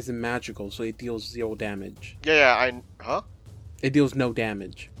weapon isn't magical, so it deals 0 damage. Yeah, huh? It deals no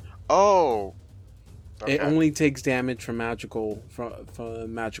damage. Oh. Okay. It only takes damage from magical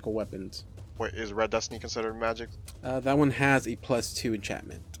weapons. Wait, is Red Destiny considered magic? That one has a +2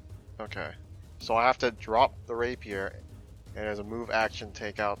 enchantment. Okay. So I have to drop the rapier, and as a move action,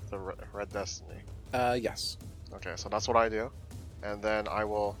 take out the Red Destiny. Yes. Okay, so that's what I do, and then I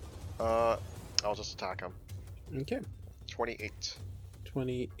will, I'll just attack him. Okay. 28.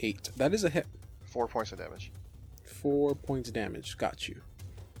 28. That is a hit. 4 points of damage. 4 points of damage. Got you.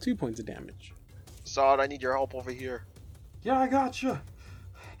 2 points of damage. Sod, I need your help over here. Yeah, I got you.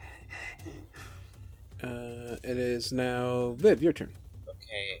 It is now Viv, your turn.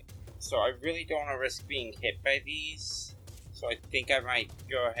 Okay, so I really don't want to risk being hit by these. So I think I might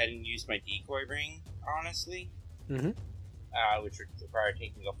go ahead and use my decoy ring, honestly. Mhm. Which would require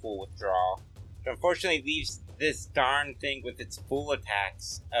taking a full withdrawal. Which unfortunately leaves this darn thing with its full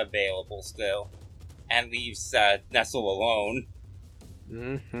attacks available still. And leaves Nestle alone.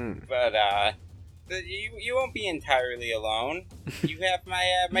 Mm-hmm. But you won't be entirely alone. You have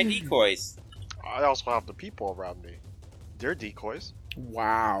my decoys. I also have the people around me. They're decoys.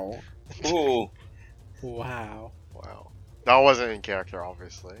 Wow. Ooh. Wow. Wow. That wasn't in character,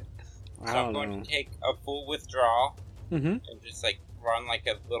 obviously. I So I'm don't going know. to take a full withdrawal Mm-hmm. and just run like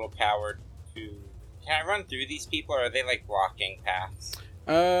a little power to. Can I run through these people, or are they blocking paths?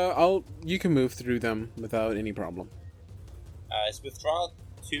 You can move through them without any problem. Is withdrawal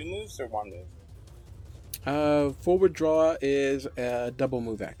 2 moves or 1 move? Forward draw is a double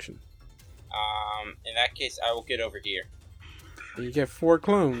move action. In that case, I will get over here. And you get 4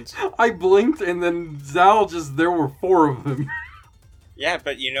 clones. I blinked and then Zal there were 4 of them. Yeah,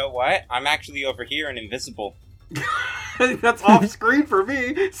 but you know what? I'm actually over here and invisible. That's off screen for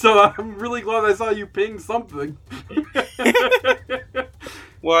me, so I'm really glad I saw you ping something.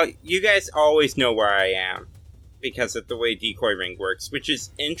 Well, you guys always know where I am because of the way decoy ring works, which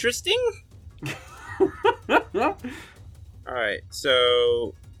is interesting. Alright,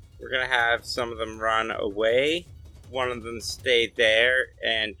 so we're gonna have some of them run away, one of them stay there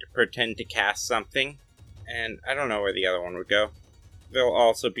and pretend to cast something, and I don't know where the other one would go. They'll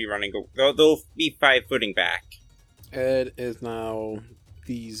also be running, they'll be 5-footing back. It is now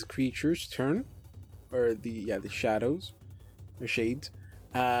these creatures' turn. Or the shadows. Or shades.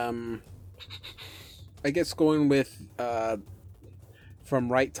 I guess going with from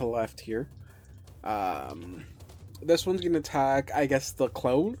right to left here. This one's gonna attack, I guess, the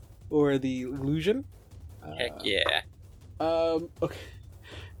clone or the illusion. Heck yeah. Okay.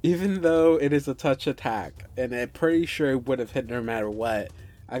 Even though it is a touch attack, and I'm pretty sure it would have hit no matter what,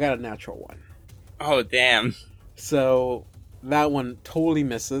 I got a natural 1. Oh, damn. So that one totally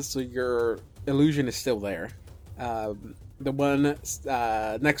misses. So your illusion is still there. The one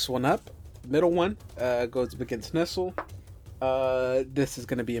next one up, middle one, goes up against Nestle. This is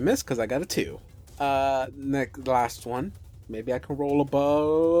gonna be a miss because I got a 2. Last one. Maybe I can roll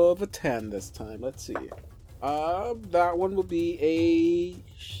above a 10 this time. Let's see. That one will be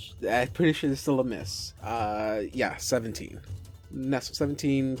I'm pretty sure it's still a miss. 17. Nestle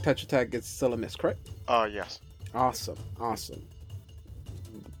 17 touch attack is still a miss, correct? Yes. Awesome.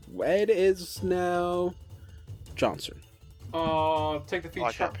 It is now Johnson. Take the feet Oh,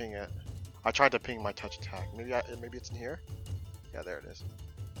 I shot. can't ping it. I tried to ping my touch attack. Maybe it's in here? Yeah, there it is.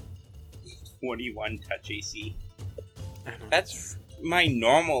 21 touch AC. I know. That's my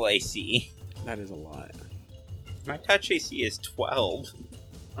normal AC. That is a lot. My touch AC is 12.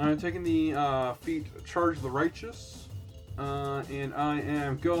 I'm taking the feat Charge the Righteous, and I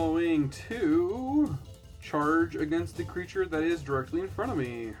am going to charge against the creature that is directly in front of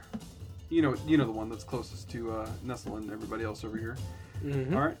me. You know the one that's closest to Nestle and everybody else over here.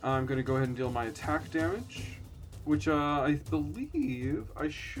 Mm-hmm. All right, I'm going to go ahead and deal my attack damage, which I believe I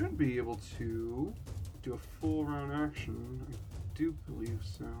should be able to do a full round action. I do believe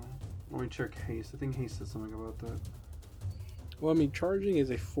so. Let me check haste. I think haste said something about that. Well, I mean, charging is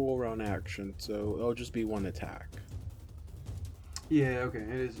a full round action, so it'll just be one attack. Yeah, okay, it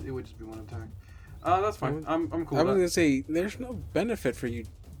is. It would just be one attack. That's fine. I'm cool. I was with gonna say there's no benefit for you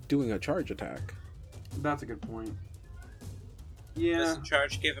doing a charge attack. that. That's a good point. Yeah, Does the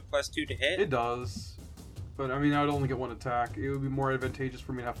charge give a +2 to hit? it does. But I mean, I would only get one attack. It would be more advantageous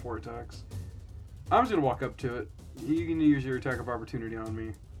for me to have 4 attacks. I'm just gonna walk up to it. You can use your attack of opportunity on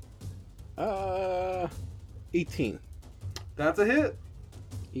me. 18. That's a hit.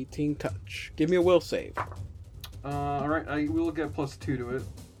 18 touch. Give me a will save. Alright, I will get +2 to it.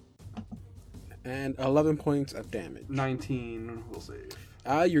 And 11 points of damage. 19 will save.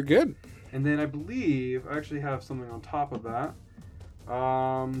 You're good. And then I believe I actually have something on top of that.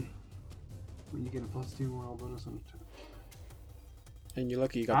 You get a +2 morale bonus on attack. And you're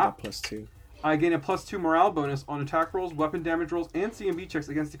lucky you got that +2. I gain a +2 morale bonus on attack rolls, weapon damage rolls, and CMB checks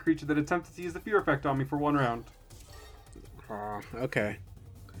against a creature that attempted to use the fear effect on me for 1 round. Okay.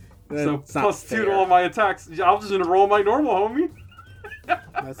 So That's not +2 to fair. all my attacks. I'm just gonna roll my normal, homie.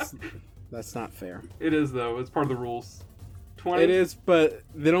 That's not fair. It is though. It's part of the rules. 20. It is, but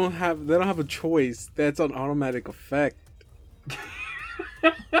they don't have a choice. That's an automatic effect.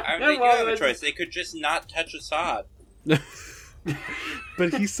 I mean, they do have a choice. They could just not touch Assad.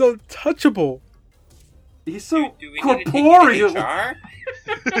 But he's so touchable. He's so Do we need to corporeal. take HR?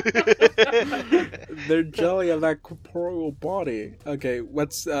 They're jelly of that corporeal body. Okay,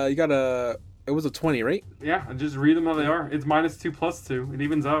 what's you got a? It was a 20, right? Yeah, and just read them how they are. It's -2 +2. It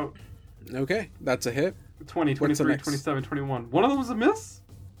evens out. Okay, that's a hit. 20, What's the 23, next? 27, 21. One of them was a miss?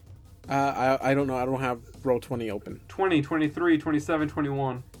 I don't know. I don't have roll 20 open. 20, 23, 27,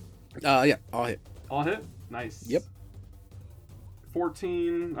 21. Yeah, I'll hit. All hit? Nice. Yep.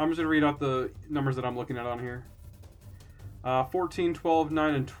 14. I'm just going to read out the numbers that I'm looking at on here. 14, 12,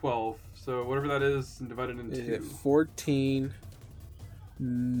 9, and 12. So whatever that is, divided into Is 2. it 14,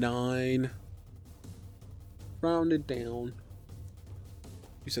 9, rounded down.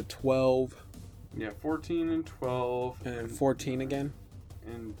 You said 12 Yeah, 14 and 12. and 14 again.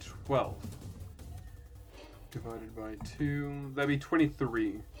 And 12. Divided by 2. That'd be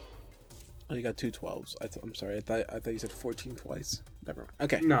 23. Oh, you got 2 12s. I'm sorry. I thought you said 14 twice. Never mind.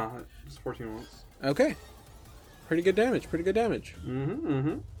 Okay. No, it's 14 once. Okay. Pretty good damage. Pretty good damage.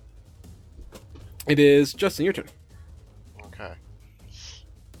 Mm-hmm. It is Justin, your turn. Okay.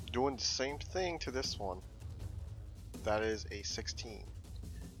 Doing the same thing to this one. That is a 16.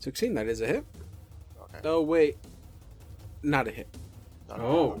 16. That is a hit. Okay. Oh wait, not a hit. Not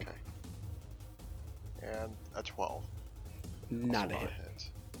Oh. Okay. And a 12. Not Also a hit.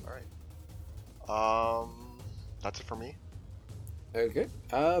 Alright. That's it for me. Okay.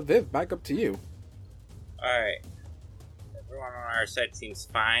 Viv, back up to you. Alright. Everyone on our side seems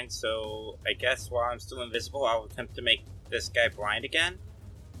fine, so I guess while I'm still invisible, I'll attempt to make this guy blind again.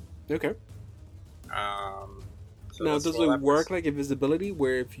 Okay. So Now, let's does roll it that work first. like invisibility,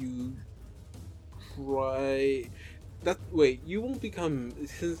 where if you try that? Wait, you won't become.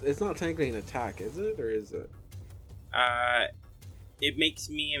 It's not technically an attack, is it, or is it? It makes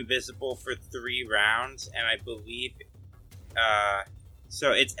me invisible for 3 rounds, and I believe,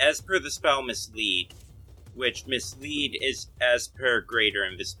 so it's as per the spell Mislead, which Mislead is as per greater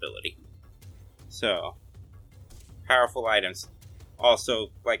invisibility. So, powerful items.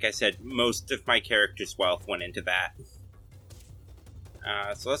 Also, like I said, most of my character's wealth went into that.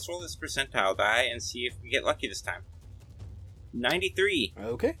 So let's roll this percentile die and see if we get lucky this time. 93.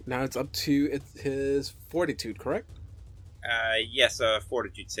 Okay. Now it's up to his fortitude, correct? Yes,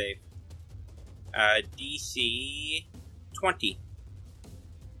 fortitude save. DC 20.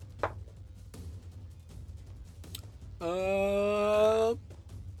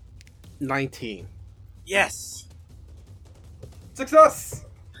 19. Yes! Success!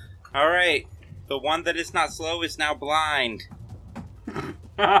 Alright. The one that is not slow is now blind.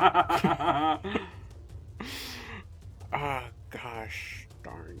 Ah, gosh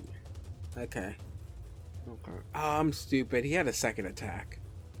darn. Okay. Okay. Oh, I'm stupid. He had a second attack.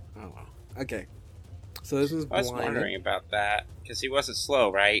 Oh well. Okay. So this one's I was blinded. wondering about that, because he wasn't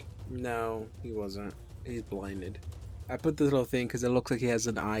slow, right? No, he wasn't. He's blinded. I put this little thing because it looks like he has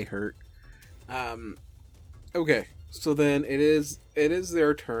an eye hurt. Okay, so then it is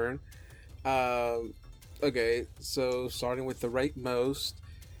their turn. Okay, so starting with the rightmost,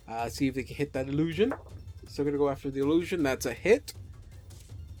 see if they can hit that illusion. So gonna go after the illusion. That's a hit.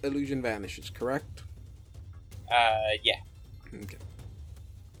 Illusion vanishes, correct? Yeah. Okay.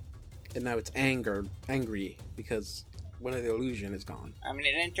 And now it's angry because one of the illusion is gone. I mean,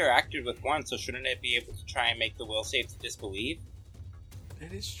 it interacted with one, so shouldn't it be able to try and make the will save to disbelieve?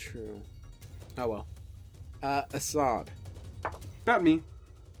 That is true. Oh well. Assad, Got me.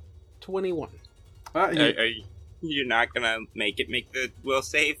 21. Are you not gonna make the will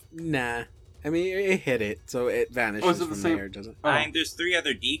save? Nah. I mean, it hit it, so it vanishes is it the from same- there, doesn't it? Oh. Fine, there's 3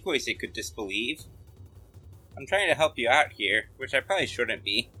 other decoys it could disbelieve. I'm trying to help you out here, which I probably shouldn't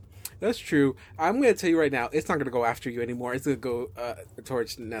be. That's true. I'm going to tell you right now, it's not going to go after you anymore. It's going to go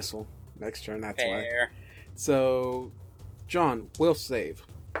towards Nestle next turn, that's why. Fair. So, John, will save.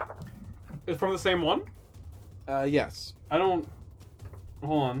 It's from the same one? Yes. I don't...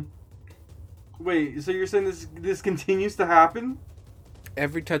 Hold on. Wait, so you're saying this continues to happen?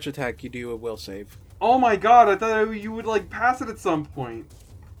 Every touch attack you do, it will save. Oh my god, I thought you would, like, pass it at some point.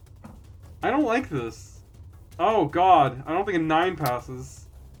 I don't like this. Oh god, I don't think a 9 passes.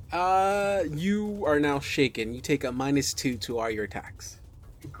 You are now shaken. You take a -2 to all your attacks.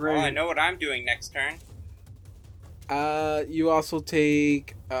 Great. Well, I know what I'm doing next turn. You also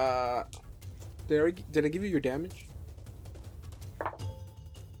take, did I give you your damage?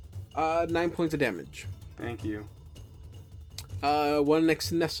 9 points of damage. Thank you. One next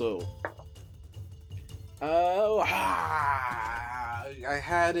to Nestle. I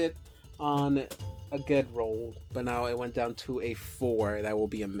had it on a good roll, but now it went down to a 4. That will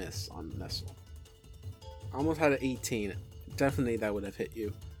be a miss on Nestle. I almost had an 18. Definitely that would have hit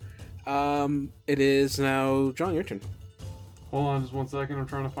you. It is now John, your turn. Hold on just one second, I'm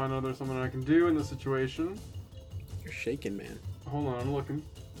trying to find out there's something I can do in this situation. You're shaking, man. Hold on, I'm looking.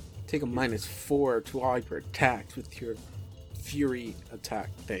 Take a -4 to all your attacks with your fury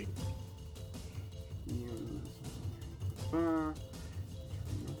attack thing. I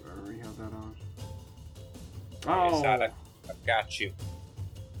already have that on. Okay, Sada, Oh, I've got you.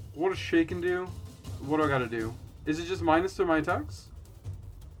 what does Shaken do? What do I gotta do? Is it just minus to my attacks?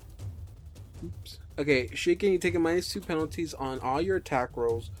 Oops. Okay, shaking, you take a -2 penalties on all your attack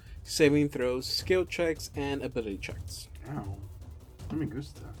rolls, saving throws, skill checks, and ability checks. Ow. Let me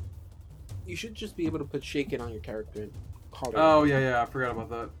gusta. You should just be able to put shaken on your character and call it. Oh, yeah, I forgot about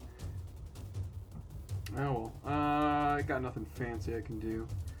that. Oh, well. I got nothing fancy I can do.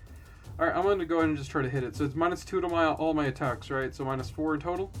 Alright, I'm gonna go ahead and just try to hit it. So it's -2 to all my attacks, right? So -4 in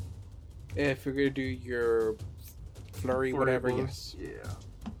total? If you're gonna do your flurry, whatever, blows? yes. Yeah.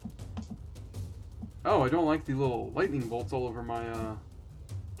 Oh, I don't like the little lightning bolts all over my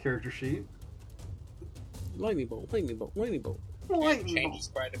character sheet. Lightning bolt, lightning bolt, lightning bolt. It changes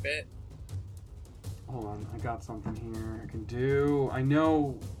quite a bit. Hold on, I got something here I can do. I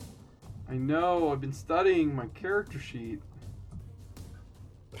know, I've been studying my character sheet.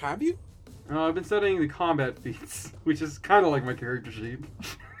 Have you? I've been studying the combat feats, which is kind of like my character sheet.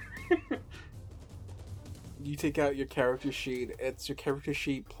 You take out your character sheet. It's your character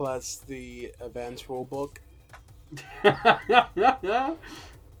sheet plus the advanced rulebook. Oh,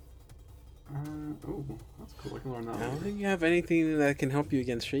 that's cool. I can learn that. I don't one. think you have anything that can help you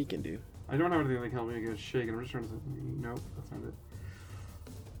against shaken, dude. I don't have anything that can help me against Shaken. I'm just trying to say, nope, that's not it.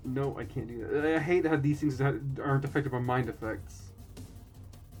 No, I can't do that. I hate how these things aren't affected by mind effects.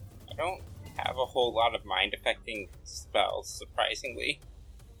 I don't have a whole lot of mind affecting spells, surprisingly.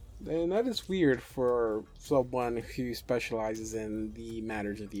 And that is weird for someone who specializes in the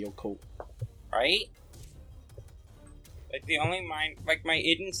matters of the occult. Right? Like, the only my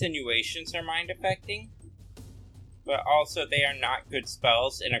insinuations are mind affecting, but also they are not good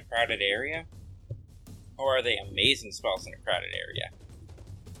spells in a crowded area. Or are they amazing spells in a crowded area?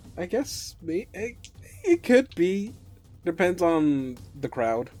 I guess it could be. Depends on the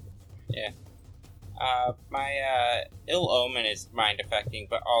crowd. Yeah. My Ill Omen is mind affecting,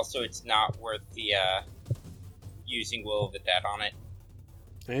 but also it's not worth the using Will of the Dead on it.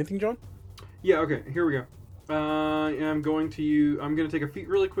 Anything, John? Yeah, okay, here we go. I'm going to take a feat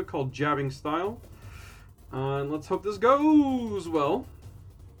really quick called Jabbing Style. And let's hope this goes well.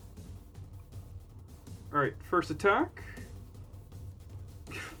 Alright, first attack.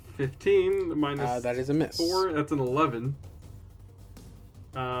 15 minus That is a miss. 4, that's an 11.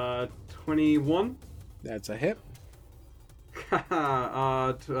 21. That's a hit.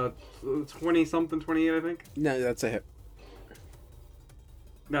 20 something, 28 I think. No, that's a hit.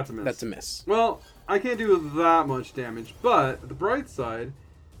 That's a miss. That's a miss. Well, I can't do that much damage, but the bright side,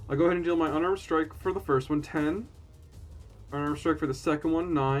 I'll go ahead and deal my unarmed strike for the first one, 10. Unarmed strike for the second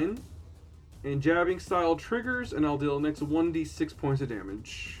one, 9. And jabbing style triggers, and I'll deal the next 1d6 points of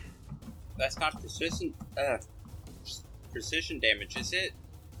damage. That's not precision damage, is it?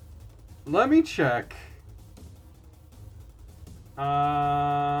 Let me check.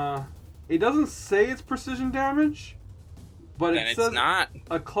 It doesn't say it's precision damage, but Then it it's says not.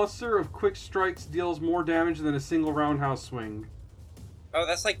 a cluster of quick strikes deals more damage than a single roundhouse swing. Oh,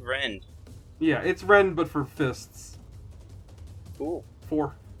 that's like Rend. Yeah, it's Ren, but for fists. Cool.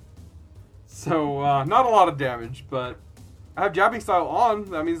 4. So, not a lot of damage, but I have jabbing style on.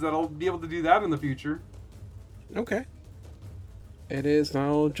 That means that I'll be able to do that in the future. Okay. It is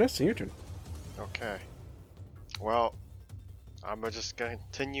now Justin, your turn. Okay. Well, I'm just gonna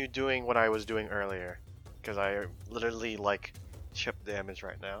continue doing what I was doing earlier, because I literally like chip damage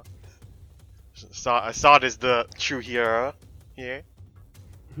right now. Assad is the true hero here.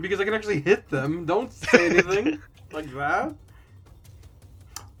 Because I can actually hit them. Don't say anything like that.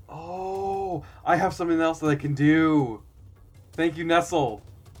 Oh, I have something else that I can do. Thank you, Nestle.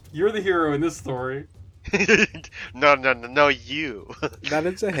 You're the hero in this story. No, you. That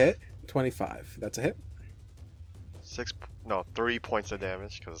is a hit. 25. That's a hit. 3 points of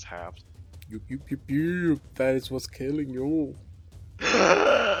damage because it's halved. Yup. That is what's killing you.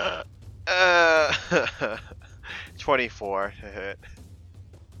 24 to hit.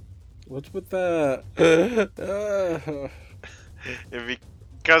 What's with the?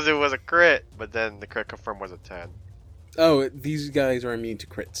 Because it was a crit, but then the crit confirm was a 10. Oh, these guys are immune to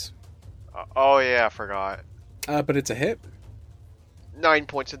crits. Oh yeah, I forgot. But it's a hit. 9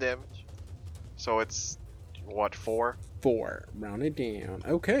 points of damage. So it's what, 4? 4. Round it down.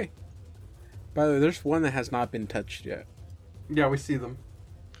 Okay. By the way, there's one that has not been touched yet. Yeah, we see them.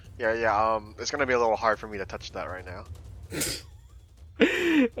 Yeah. It's gonna be a little hard for me to touch that right now.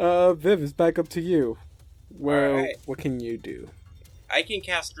 Viv, it's back up to you. Well, Alright. what can you do? I can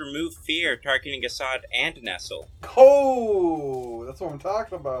cast Remove Fear, targeting Assad and Nestle. Oh, that's what I'm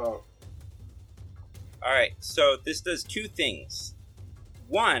talking about. Alright, so this does 2 things.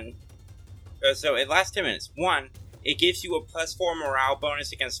 One, so it lasts 10 minutes. One, it gives you a +4 morale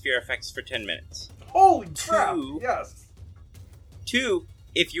bonus against fear effects for 10 minutes. Holy crap! 2, Yes. 2,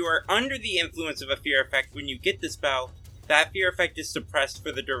 if you are under the influence of a fear effect when you get the spell, that fear effect is suppressed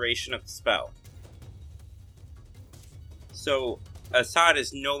for the duration of the spell. So, Assad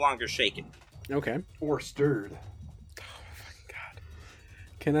is no longer shaken. Okay. Or stirred. Oh, fucking God.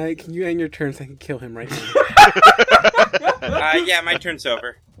 Can you end your turn so I can kill him right now? Yeah, my turn's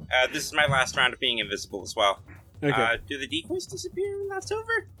over. This is my last round of being invisible as well. Okay. Do the decoys disappear when that's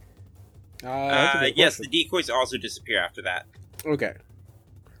over? That's a good Yes, question. the decoys also disappear after that. Okay.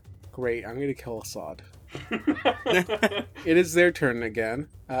 Great. I'm gonna kill Assad. It is their turn again.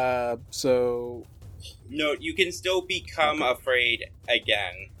 So No, you can still become afraid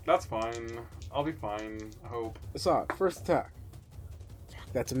again. That's fine. I'll be fine, I hope. Assad, first attack.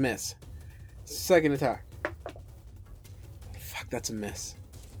 Fuck, that's a miss. Second attack. Fuck, that's a miss.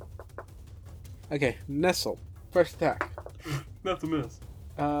 Okay, Nestle, first attack. That's a miss.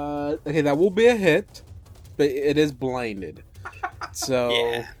 Okay, that will be a hit, but it is blinded. So,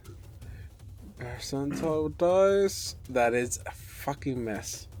 Yeah. percentile dice. That is a fucking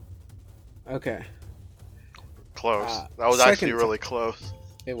miss. Okay, Close. That was second actually really close.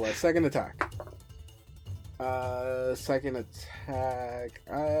 it was second attack. Second attack.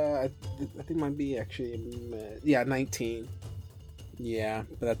 I think might be actually a miss. Yeah, 19. Yeah,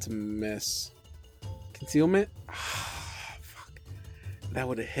 but that's a miss. Concealment. Fuck. That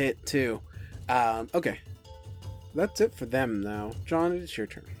would have hit too. Okay. That's it for them now. John, it's your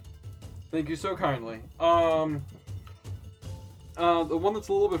turn. Thank you so kindly. The one that's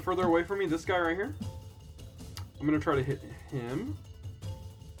a little bit further away from me, this guy right here. I'm gonna try to hit him.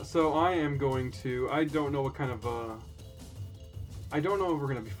 So I am going to. I don't know what kind of. I don't know if we're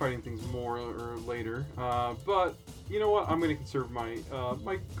gonna be fighting things more or later. But you know what? I'm gonna conserve my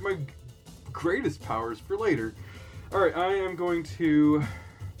my greatest powers for later. All right, I am going to.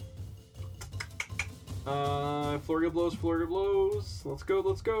 Flurry of blows, flurry of blows. Let's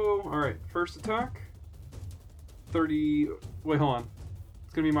go. Alright, first attack. 30. Wait, hold on.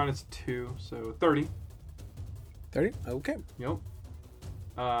 It's gonna be -2, so 30. 30? Okay. Yep.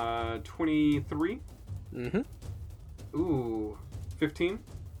 23. Mm-hmm. Ooh. 15.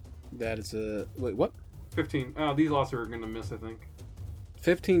 That is a... Wait, what? 15. These lots are gonna miss, I think.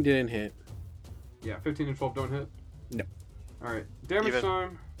 15 didn't hit. Yeah, 15 and 12 don't hit? No. Alright, damage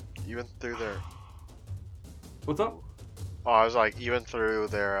time. Even through their... What's up? Oh, I was like, even through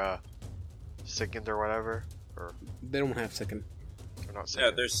their sickened or whatever? Or They don't have second. they're not No,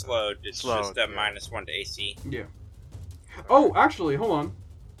 sickened? they're slowed. It's Slowed, just a yeah. -1 to AC. Yeah. Oh, actually, hold on.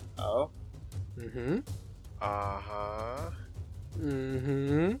 Oh? Mm-hmm. Uh-huh.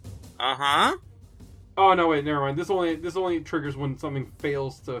 Mm-hmm. Uh-huh? Oh no, wait, never mind. This only triggers when something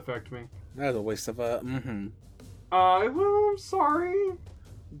fails to affect me. That's a waste of a. Mm-hmm. Well, I'm sorry.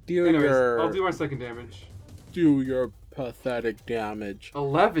 Do Anyways, your. I'll do my second damage. Do your pathetic damage.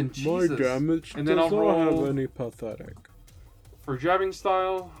 11, Jesus. My damage And then does I'll not have roll- any pathetic. For jabbing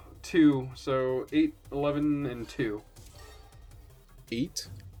style, 2. So 8, 11, and 2. 8.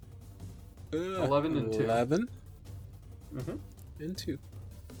 11 and 2. 11 Mm-hmm. and 2.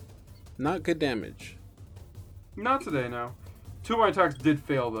 Not good damage. Not today, no. 2 of my attacks did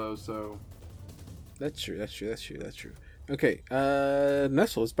fail, though, so... That's true. Okay,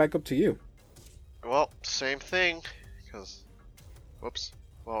 Nestle, it's back up to you. Well, same thing. Because, whoops.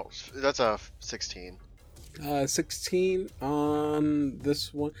 Well, that's a 16. 16 on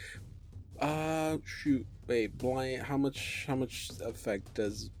this one. Shoot. Wait, blind. How much effect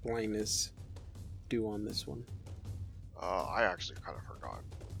does blindness do on this one? I actually kind of forgot.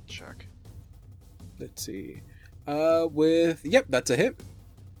 Check. Let's see. Yep, that's a hit.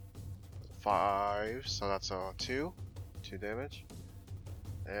 5, so that's a 2 damage.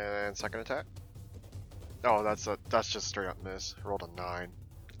 And second attack. Oh, that's just straight up miss. I rolled a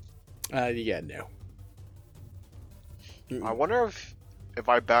 9. Yeah, no. I wonder if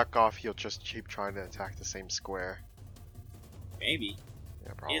I back off, he'll just keep trying to attack the same square. Maybe.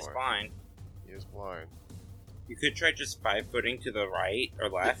 Yeah, probably. He is blind. He is blind. You could try just 5-footing to the right or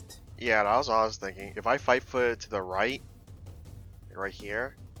left. Yeah, that's what I was thinking. If I 5-foot to the right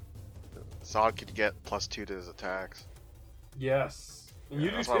here, Zod could get +2 to his attacks. Yes. And Yeah, you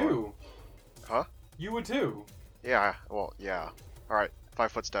do that's what I too. Huh? You would too. Yeah, well, yeah. Alright,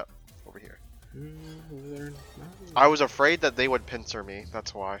 5-foot step over here. Mm, I was afraid that they would pincer me,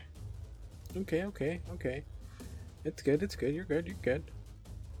 that's why. Okay. It's good. You're good.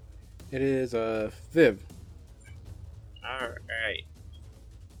 It is Viv. Alright.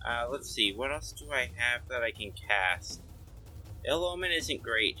 Let's see. What else do I have that I can cast? Ill Omen isn't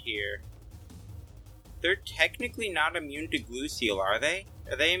great here. They're technically not immune to Glue Seal, are they?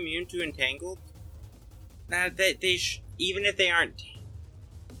 Are they immune to Entangled? Nah, even if they aren't...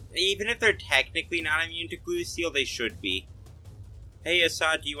 Even if they're technically not immune to Glue Seal, they should be. Hey,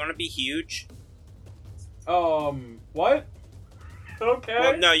 Assad, do you want to be huge? What? Okay.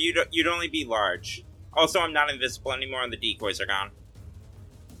 Well, no, you'd only be large. Also, I'm not invisible anymore and the decoys are gone.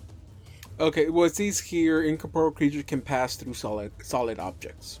 Okay, well, it says here incorporeal creatures can pass through solid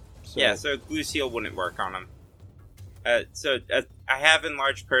objects. So, Yeah, so Glue Seal wouldn't work on them. I have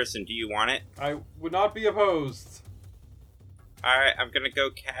Enlarged Person. Do you want it? I would not be opposed. Alright, I'm gonna go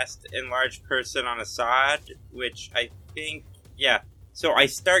cast Enlarged Person on Assad, which I think... Yeah. So I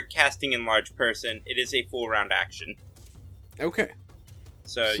start casting Enlarged Person. It is a full round action. Okay.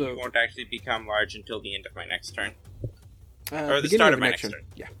 So you won't actually become large until the end of my next turn. Or the beginning start of of my next next turn.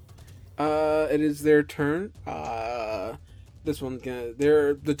 turn. Yeah. It is their turn. This one's gonna.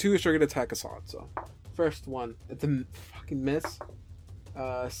 The two are gonna attack Assad. So, first one, it's a fucking miss.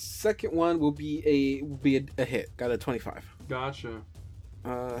 Second one will be a hit. Got a 25. Gotcha.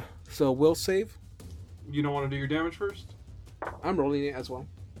 So will save. You don't want to do your damage first? I'm rolling it as well.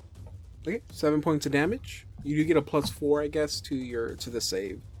 Okay, 7 points of damage. You do get a +4, I guess, to the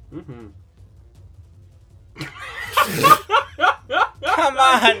save. Mm-hmm. Come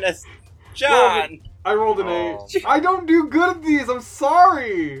on, John! I rolled an Oh. 8. I don't do good at these. I'm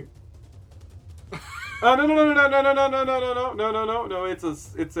sorry. No.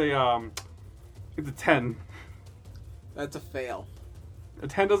 It's a 10. That's a fail. A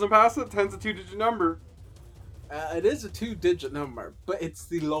 10 doesn't pass it. 10's a 2-digit number. It is a 2-digit number, but it's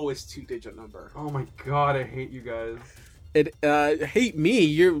the lowest 2-digit number. Oh my god, I hate you guys. It hate me.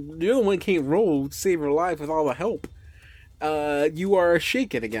 You're the one who can't roll to save her life with all the help. You are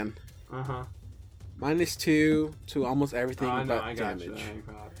shaken again. Uh huh. -2 to almost everything I know. but I got damage. I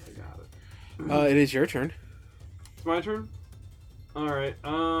got it. It is your turn. It's my turn. All right.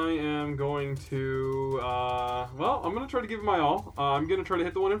 I am going to. Well, I'm gonna try to give it my all. I'm gonna try to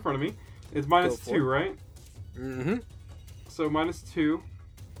hit the one in front of me. It's Go for -2, it. right? Mm-hmm. So -2.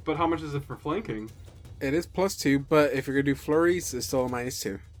 But how much is it for flanking? It is +2, but if you're gonna do flurries, it's still a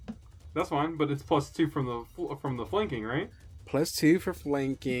 -2. That's fine, but it's +2 from the flanking, right? +2 for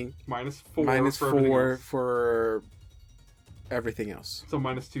flanking, -4. -4 for everything else. for everything else. So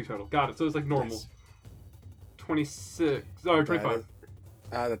 -2 total. Got it. So it's like normal. Yes. 26. Oh, 25.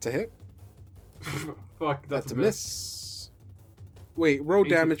 That's a hit. Fuck, that's a miss. miss. Wait, roll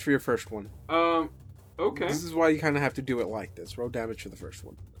 18. damage for your first one. Okay. This is why you kind of have to do it like this. Roll damage for the first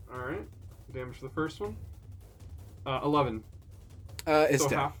one. All right. Damage for the first one. 11. It's so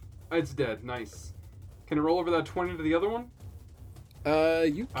dead. half. It's dead. Nice. Can I roll over that 20 to the other one?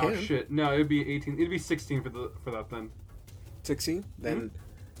 You can. Oh shit! No, it'd be 18. It'd be 16 for that then. 16? Then,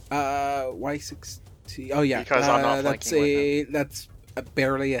 Mm-hmm. why 16? Oh, yeah. Because I'm not flanking that's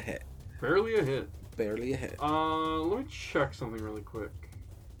barely a hit. Barely a hit. Barely a hit. Let me check something really quick.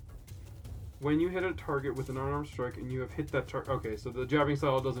 When you hit a target with an unarmed strike and you have hit that target... Okay, so the jabbing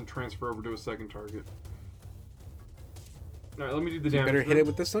style doesn't transfer over to a second target. Alright, let me do the You damage. better hit then. it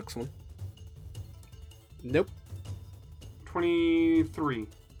with this next one. Nope. 23.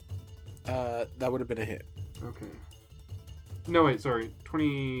 That would have been a hit. Okay. No, wait, sorry.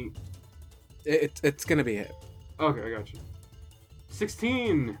 20... It's gonna be a hit. Okay, I got you.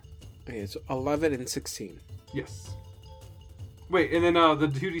 16! Okay, so 11 and 16. Yes. Wait, and then the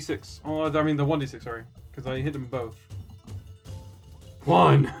 2d6. Oh, I mean the 1d6, sorry. Because I hit them both.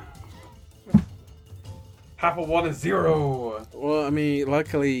 1! Half of 1 is 0! Well, I mean,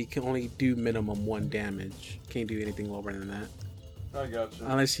 luckily you can only do minimum 1 damage. Can't do anything lower than that. I gotcha.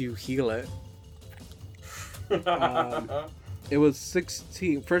 Unless you heal it. It was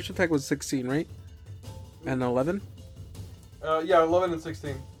 16. First attack was 16, right? And 11? Yeah, 11 and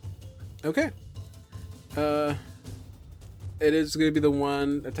 16. Okay. It is going to be the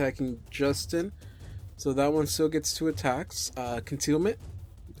one attacking Justin. So that one still gets 2 attacks. Concealment.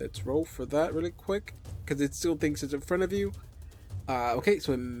 Let's roll for that really quick. Because it still thinks it's in front of you. Okay,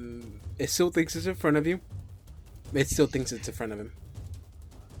 so it still thinks it's in front of you. It still thinks it's in front of him.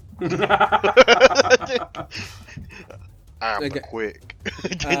 I'm Okay. quick.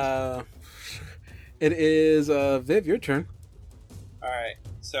 It is Viv, your turn. Alright,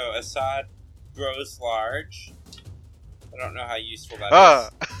 so Assad grows large. I don't know how useful that Ah!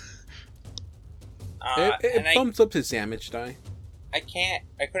 is. It And bumps up his damage die. I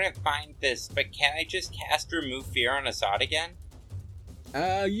couldn't find this, but can I just cast Remove Fear on Assad again?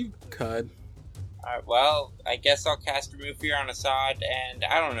 You could. Alright, well, I guess I'll cast Remove Fear on Assad, and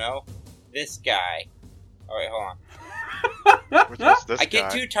I don't know, this guy. Oh wait, hold on. Which is this I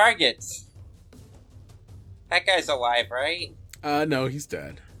get guy? 2 targets! That guy's alive, right? No, he's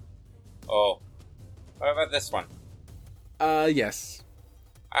dead. Oh. What about this one? Yes.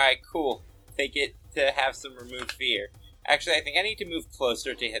 Alright, cool. They get to have some Remove Fear. Actually, I think I need to move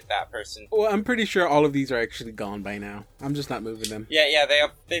closer to hit that person. Well, I'm pretty sure all of these are actually gone by now. I'm just not moving them. Yeah,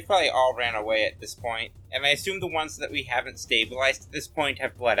 they probably all ran away at this point. And I assume the ones that we haven't stabilized at this point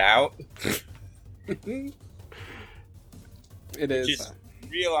have bled out. It Which is. is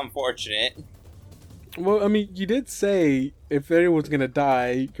real unfortunate. Well, I mean, you did say if anyone's gonna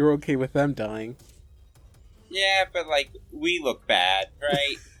die, you're okay with them dying. Yeah, but like, we look bad,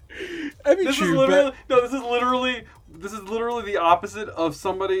 right? I mean, This is true, literally this is literally the opposite of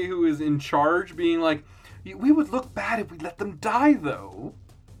somebody who is in charge being like, we would look bad if we let them die, though.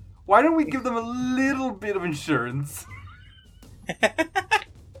 Why don't we give them a little bit of insurance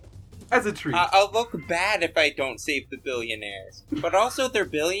as a treat? I'll look bad if I don't save the billionaires. But also, they're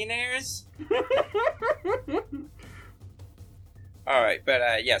billionaires? Alright,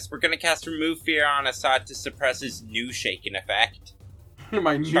 but yes, we're gonna cast Remove Fear on Assad to suppress his new Shaken effect.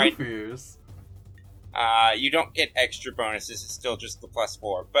 My new Right. fears. You don't get extra bonuses, it's still just the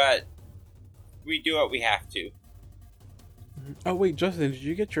 +4, but we do what we have to. oh wait, Justin, did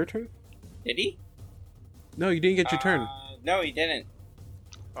you get your turn? Did he? No, you didn't get your turn. No, he didn't.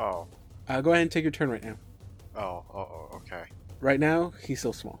 Oh. Go ahead and take your turn right now. Oh, okay. Right now, he's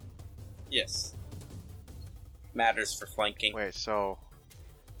still small. Yes. Matters for flanking. Wait, so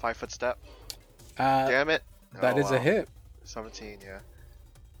 5-foot step? That Damn it! is a hit. 17, yeah.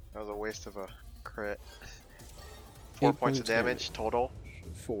 That was a waste of a crit. 4 points of damage total.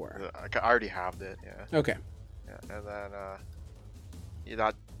 4. I already halved it, yeah. Okay. Yeah, and then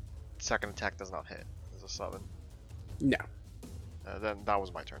that second attack does not hit. It's a 7. No. Then that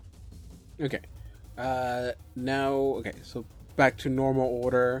was my turn. Okay. Now, okay, so back to normal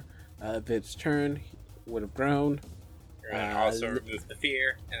order. Viv's turn. He would have grown. We're gonna also remove the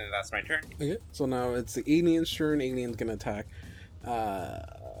fear, and then that's my turn. Okay, so now it's the alien's turn. Alien's gonna attack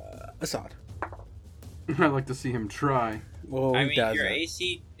Assad. I'd like to see him try. Well, I he mean, doesn't. your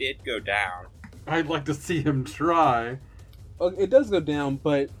AC did go down. I'd like to see him try. Okay, it does go down,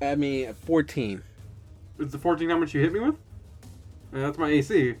 but I mean, at 14. Is the 14 how much you hit me with? That's my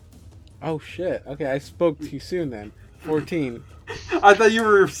AC. Oh shit. Okay, I spoke too soon then. 14. I thought you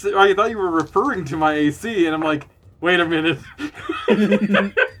were referring to my AC, and I'm like, wait a minute.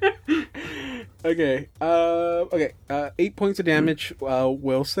 Okay. Okay. 8 points of damage.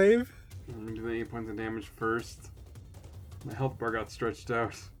 Will save. Let me do the 8 points of damage first. My health bar got stretched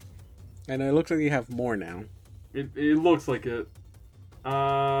out. And it looks like you have more now. It looks like it.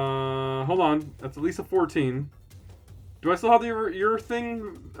 Hold on. That's at least a 14. Do I still have your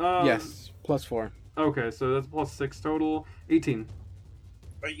thing? Yes. +4. Okay, so that's plus 6 total. 18.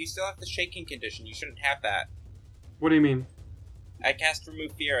 But you still have the shaking condition. You shouldn't have that. What do you mean? I cast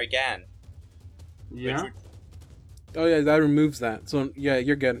Remove Fear again. Yeah? Which Oh yeah, that removes that. So yeah,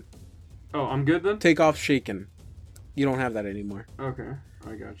 you're good. Oh, I'm good then? Take off shaken. You don't have that anymore. Okay,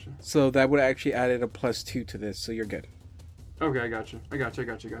 I gotcha. So that would actually added a +2 to this. So you're good. Okay, I gotcha.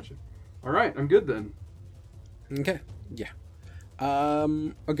 Alright, I'm good then. Okay. Yeah.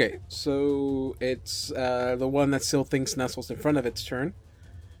 Okay. So it's the one that still thinks Nestle's in front of its turn.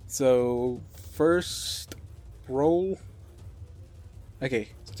 So first roll. Okay.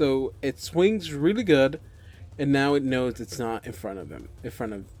 So it swings really good, and now it knows it's not in front of him.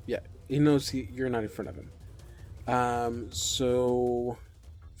 It knows you're not in front of him. So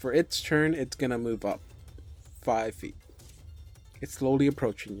for its turn, it's gonna move up 5 feet. It's slowly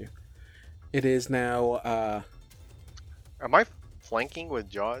approaching you. It is now. Am I flanking with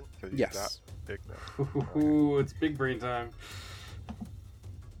John? 'Cause he's Yes. that big now. Ooh, it's big brain time.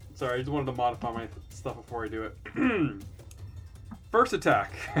 Sorry, I just wanted to modify my stuff before I do it. First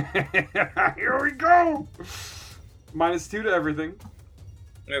attack. Here we go! -2 to everything,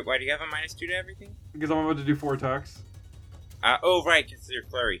 Wait, why do you have a -2 to everything? because I'm about to do 4 attacks. Oh, right, because your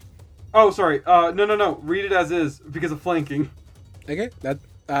flurry. Oh, sorry. No. Read it as is, because of flanking. Okay,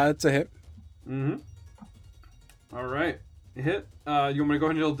 that's a hit. Mm-hmm. Alright. Hit. You want me to go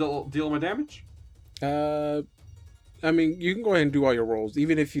ahead and deal my damage? I mean, you can go ahead and do all your rolls.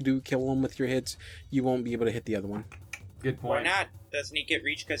 Even if you do kill one with your hits, you won't be able to hit the other one. Good Why point. not? Doesn't he get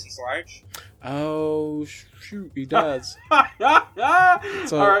reach because he's large? Oh, shoot, he does.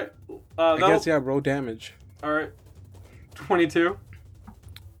 So, Alright. I guess, yeah, roll damage. Alright. 22.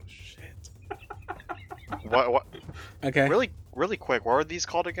 Shit. What? Okay. Really quick. What are these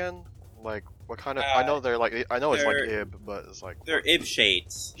called again? Like, what kind of? I know they're like. I know it's like they're- Ib, but it's like They're Ib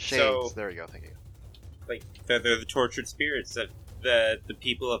shades. shades. So, There you go. Thank you. like, they're the tortured spirits of the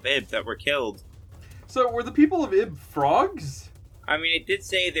people of Ib that were killed. So, were the people of Ib frogs? I mean, it did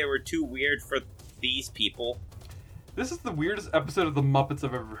say they were too weird for these people. This is the weirdest episode of the Muppets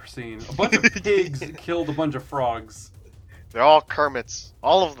I've ever seen. A bunch of pigs killed a bunch of frogs. They're all Kermits.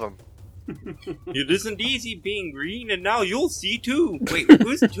 All of them. It isn't easy being green, and now you'll see too. Wait,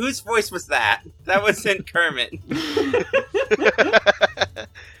 whose voice was that? That wasn't Kermit.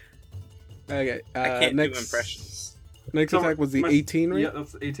 Okay. I can't next, do impressions. Next So attack was the my- 18, right? Yeah,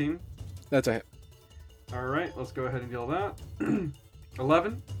 that's 18. That's a hit. Alright, let's go ahead and deal that.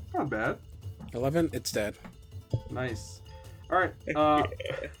 11. Not bad. 11, it's dead. Nice. Alright,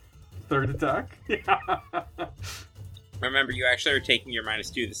 third attack. Remember, you actually are taking your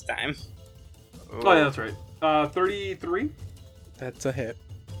 -2 this time. Oh, yeah, that's right. 33. That's a hit.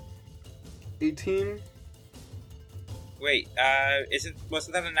 18. Wait,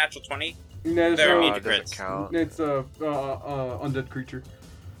 wasn't that a natural 20? No, They're Oh, immune it to doesn't crits. count. it's a undead creature.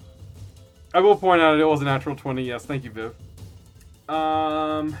 I will point out it was a natural 20. Yes, thank you, Viv.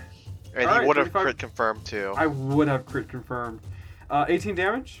 And Alright, he would have 25. crit confirmed too. I would have crit confirmed. 18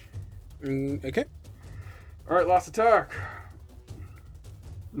 damage. Okay. All right, last attack.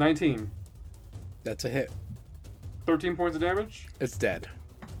 19. That's a hit. 13 points of damage. It's dead.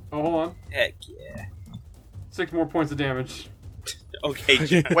 Oh, hold on. Heck yeah. 6 more points of damage. Okay,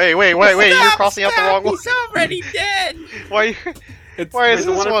 Okay. Wait! You're crossing out the wrong one. He's already dead! Why? It's, Why Wait, is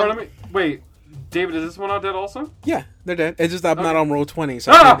the this one in one? front of me? Wait, David, is this one not dead also? yeah, they're dead. It's just I'm not Okay. on roll 20,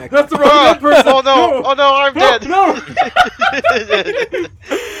 so I Ah! can't That's the wrong dead person! Oh no! Oh no! I'm dead. No!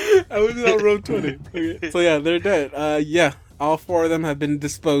 I was on roll 20. Okay. So yeah, they're dead. Yeah, all 4 of them have been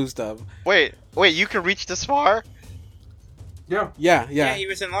disposed of. Wait! You can reach this far? Yeah. Yeah, Yeah, yeah. he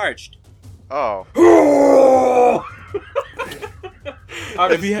was enlarged. Oh.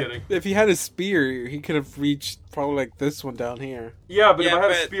 I'm If just he, kidding. if he had a spear, he could have reached probably like this one down here. Yeah, but if Yeah, I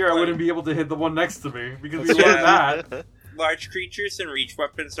had a but, spear, I like- wouldn't be able to hit the one next to me because we That's learned that. Large creatures and reach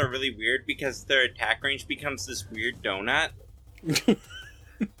weapons are really weird because their attack range becomes this weird donut.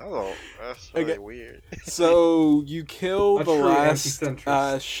 Oh, that's really Okay. weird. So you kill A the true last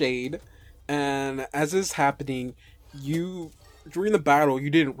anticentrist. shade, and as this is happening, you during the battle you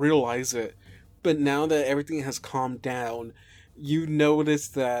didn't realize it, but now that everything has calmed down, you notice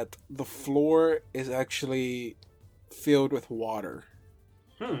that the floor is actually filled with water.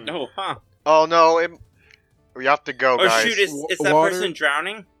 Oh, huh. Oh no! We have to go, Oh, guys. shoot, is that Water- person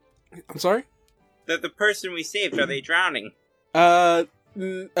drowning? I'm sorry? The person we saved, are they drowning? No,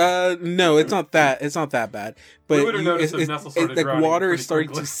 it's not that. It's not that bad. But We would've noticed if Nestle started like drowning water pretty is starting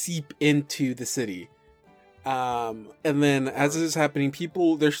quickly. to seep into the city. And then as this is happening,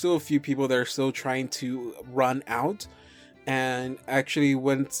 there's still a few people that are still trying to run out. And actually,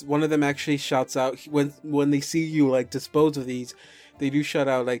 when one of them actually shouts out, when they see you like dispose of these, they do shout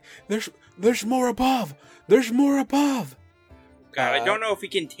out like, "There's more above! There's more above!" God, I don't know if we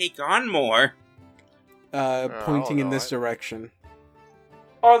can take on more. Pointing in know. this direction.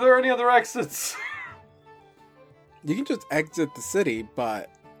 Are there any other exits? You can just exit the city, but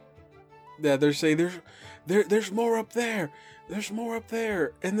yeah, they're saying there's more up there. There's more up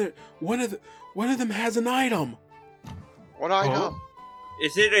there, and one of them has an item. What I Oh. know?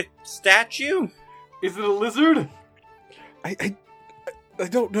 Is it a statue? Is it a lizard? I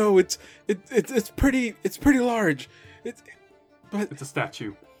don't know. It's pretty large. But It's a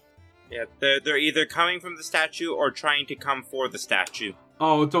statue. Yeah, they're either coming from the statue or trying to come for the statue.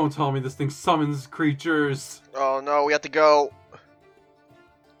 Oh, don't tell me this thing summons creatures. Oh no, we have to go.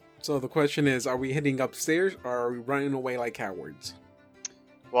 so the question is, are we heading upstairs or are we running away like cowards?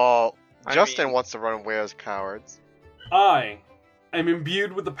 Well, I Justin mean- wants to run away as cowards. I am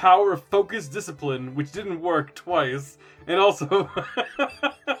imbued with the power of focus discipline, which didn't work twice, and also...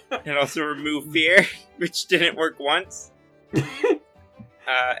 And also remove fear, which didn't work once.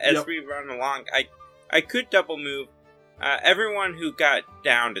 As Yep. we run along, I could double move. Everyone who got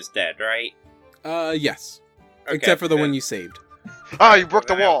downed is dead, right? Yes. Okay, Except for the then- one you saved. Ah, you broke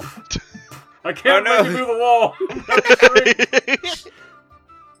the wall. I can't Oh, no. make you move the wall! That's great.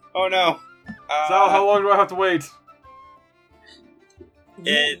 Oh no. Sal, how long do I have to wait?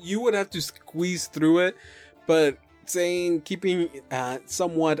 You would have to squeeze through it, but keeping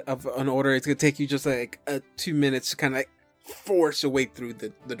somewhat of an order, it's gonna take you just like 2 minutes to kind of like force your way through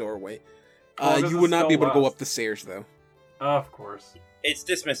the doorway. Oh, does You the would not be spell able to go last? up the stairs though. Of course. It's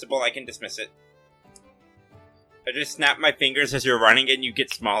dismissible. I can dismiss it. I just snap my fingers as you're running and you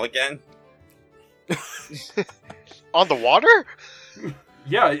get small again. On the water?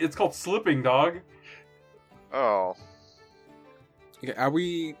 Yeah, it's called slipping, dog. Oh, Okay, are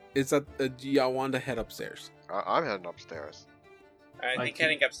we? Is that? Do y'all want to head upstairs? I'm heading upstairs. I I think can-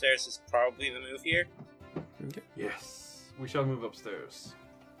 heading upstairs is probably the move here. Yes. We shall move upstairs.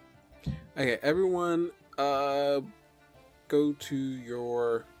 Okay, everyone, go to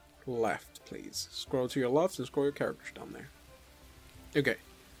your left, please. Scroll to your left and scroll your characters down there. Okay.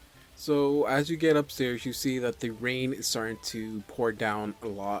 So as you get upstairs, you see that the rain is starting to pour down a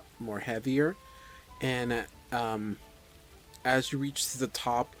lot more heavier, and as you reach to the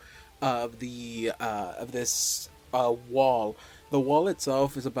top of this wall, the wall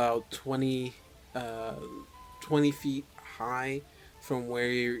itself is about 20 feet high from where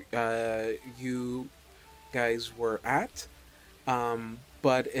you guys were at.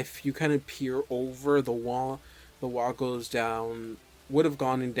 But if you kind of peer over the wall goes down, would have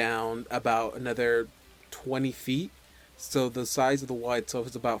gone down about another 20 feet. So the size of the wall itself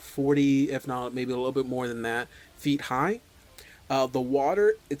is about 40, if not maybe a little bit more than that, feet high. The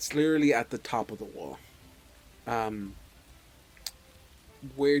water, it's literally at the top of the wall.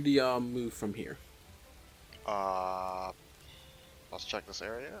 Where do y'all move from here? Let's check this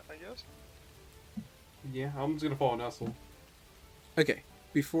area, I guess. Yeah, I'm just gonna follow Nestle. Okay,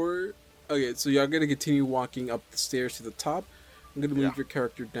 okay, so y'all gonna continue walking up the stairs to the top. I'm gonna move Yeah. your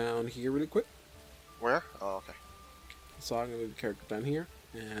character down here really quick. Where? Oh, okay. So I'm gonna move the character down here,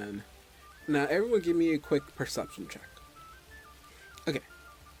 and now everyone give me a quick perception check. Okay,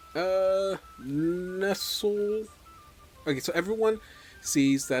 Nestle. Okay, so everyone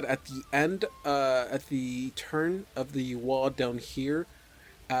sees that at the end, at the turn of the wall down here,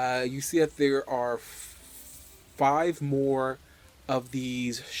 you see that there are 5 more of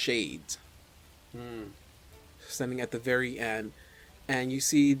these shades standing at the very end, and you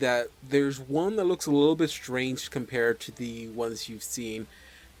see that there's one that looks a little bit strange compared to the ones you've seen,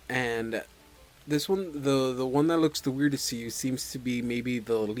 and this one, the one that looks the weirdest to you, seems to be maybe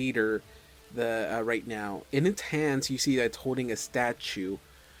the leader. Right now, in its hands, you see that it's holding a statue,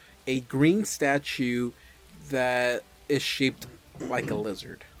 a green statue that is shaped like a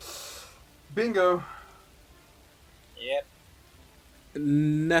lizard. Bingo. Yep.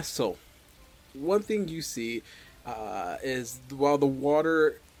 Nestle. One thing you see is while the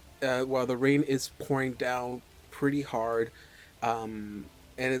rain is pouring down pretty hard, and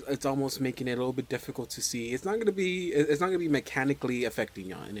it's almost making it a little bit difficult to see. It's not gonna be mechanically affecting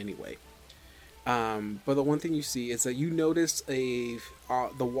you in any way. But the one thing you see is that you notice the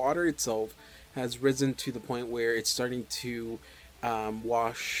water itself has risen to the point where it's starting to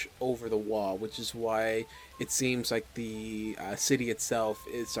wash over the wall, which is why it seems like the city itself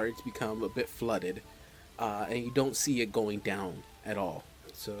is starting to become a bit flooded, and you don't see it going down at all.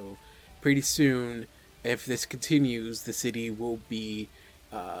 So pretty soon, if this continues, the city will be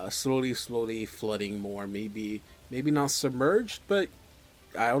slowly flooding more. Maybe not submerged, but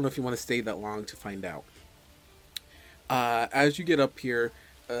I don't know if you want to stay that long to find out. As you get up here,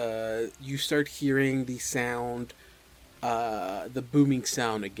 you start hearing the sound, the booming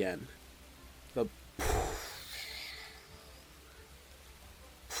sound again. The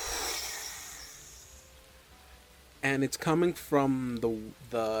and it's coming from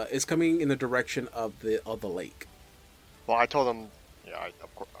it's coming in the direction of the lake. Well, I told them. Yeah,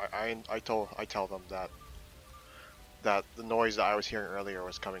 of course. I tell them that the noise that I was hearing earlier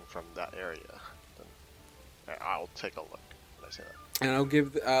was coming from that area. Then I'll take a look when I say that. And I'll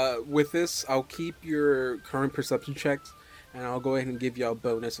give with this, I'll keep your current perception checks, and I'll go ahead and give you a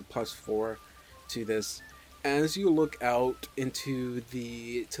bonus of +4 to this. As you look out into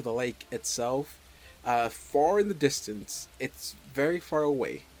the lake itself, far in the distance, it's very far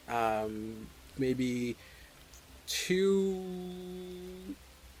away. Maybe 200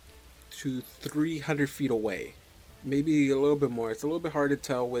 to 300 feet away, maybe a little bit more. It's a little bit hard to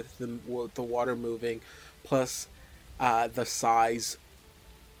tell with the water moving, plus the size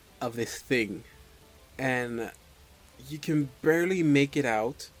of this thing, and you can barely make it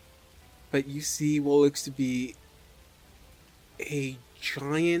out, but you see what looks to be a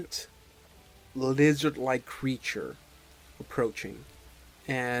giant lizard-like creature approaching.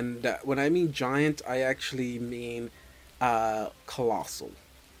 And when I mean giant, I actually mean colossal.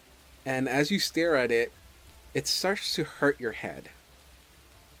 And as you stare at it, it starts to hurt your head.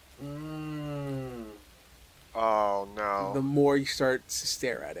 Oh no. The more you start to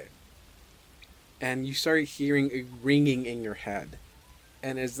stare at it. And you start hearing a ringing in your head.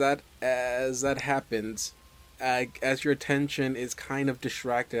 And as that happens, as your attention is kind of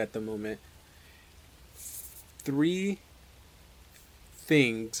distracted at the moment, 3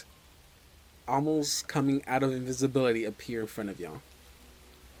 things almost coming out of invisibility appear in front of y'all.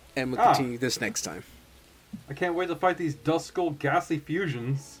 And we'll continue this next time. I can't wait to fight these Duskull ghastly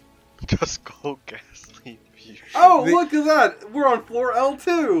fusions. Just go ghastly fusion. Oh, look at that! We're on floor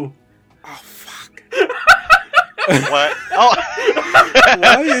L2! Oh, fuck. What? Oh.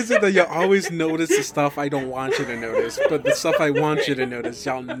 Why is it that you always notice the stuff I don't want you to notice, but the stuff I want you to notice,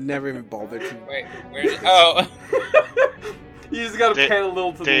 y'all never even bother to? Wait, where did... Oh! You just gotta pan a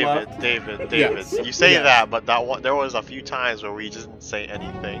little to the left. David. Yes. You say Yeah. that, but there was a few times where we just didn't say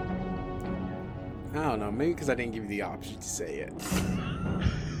anything. I don't know, maybe because I didn't give you the option to say it.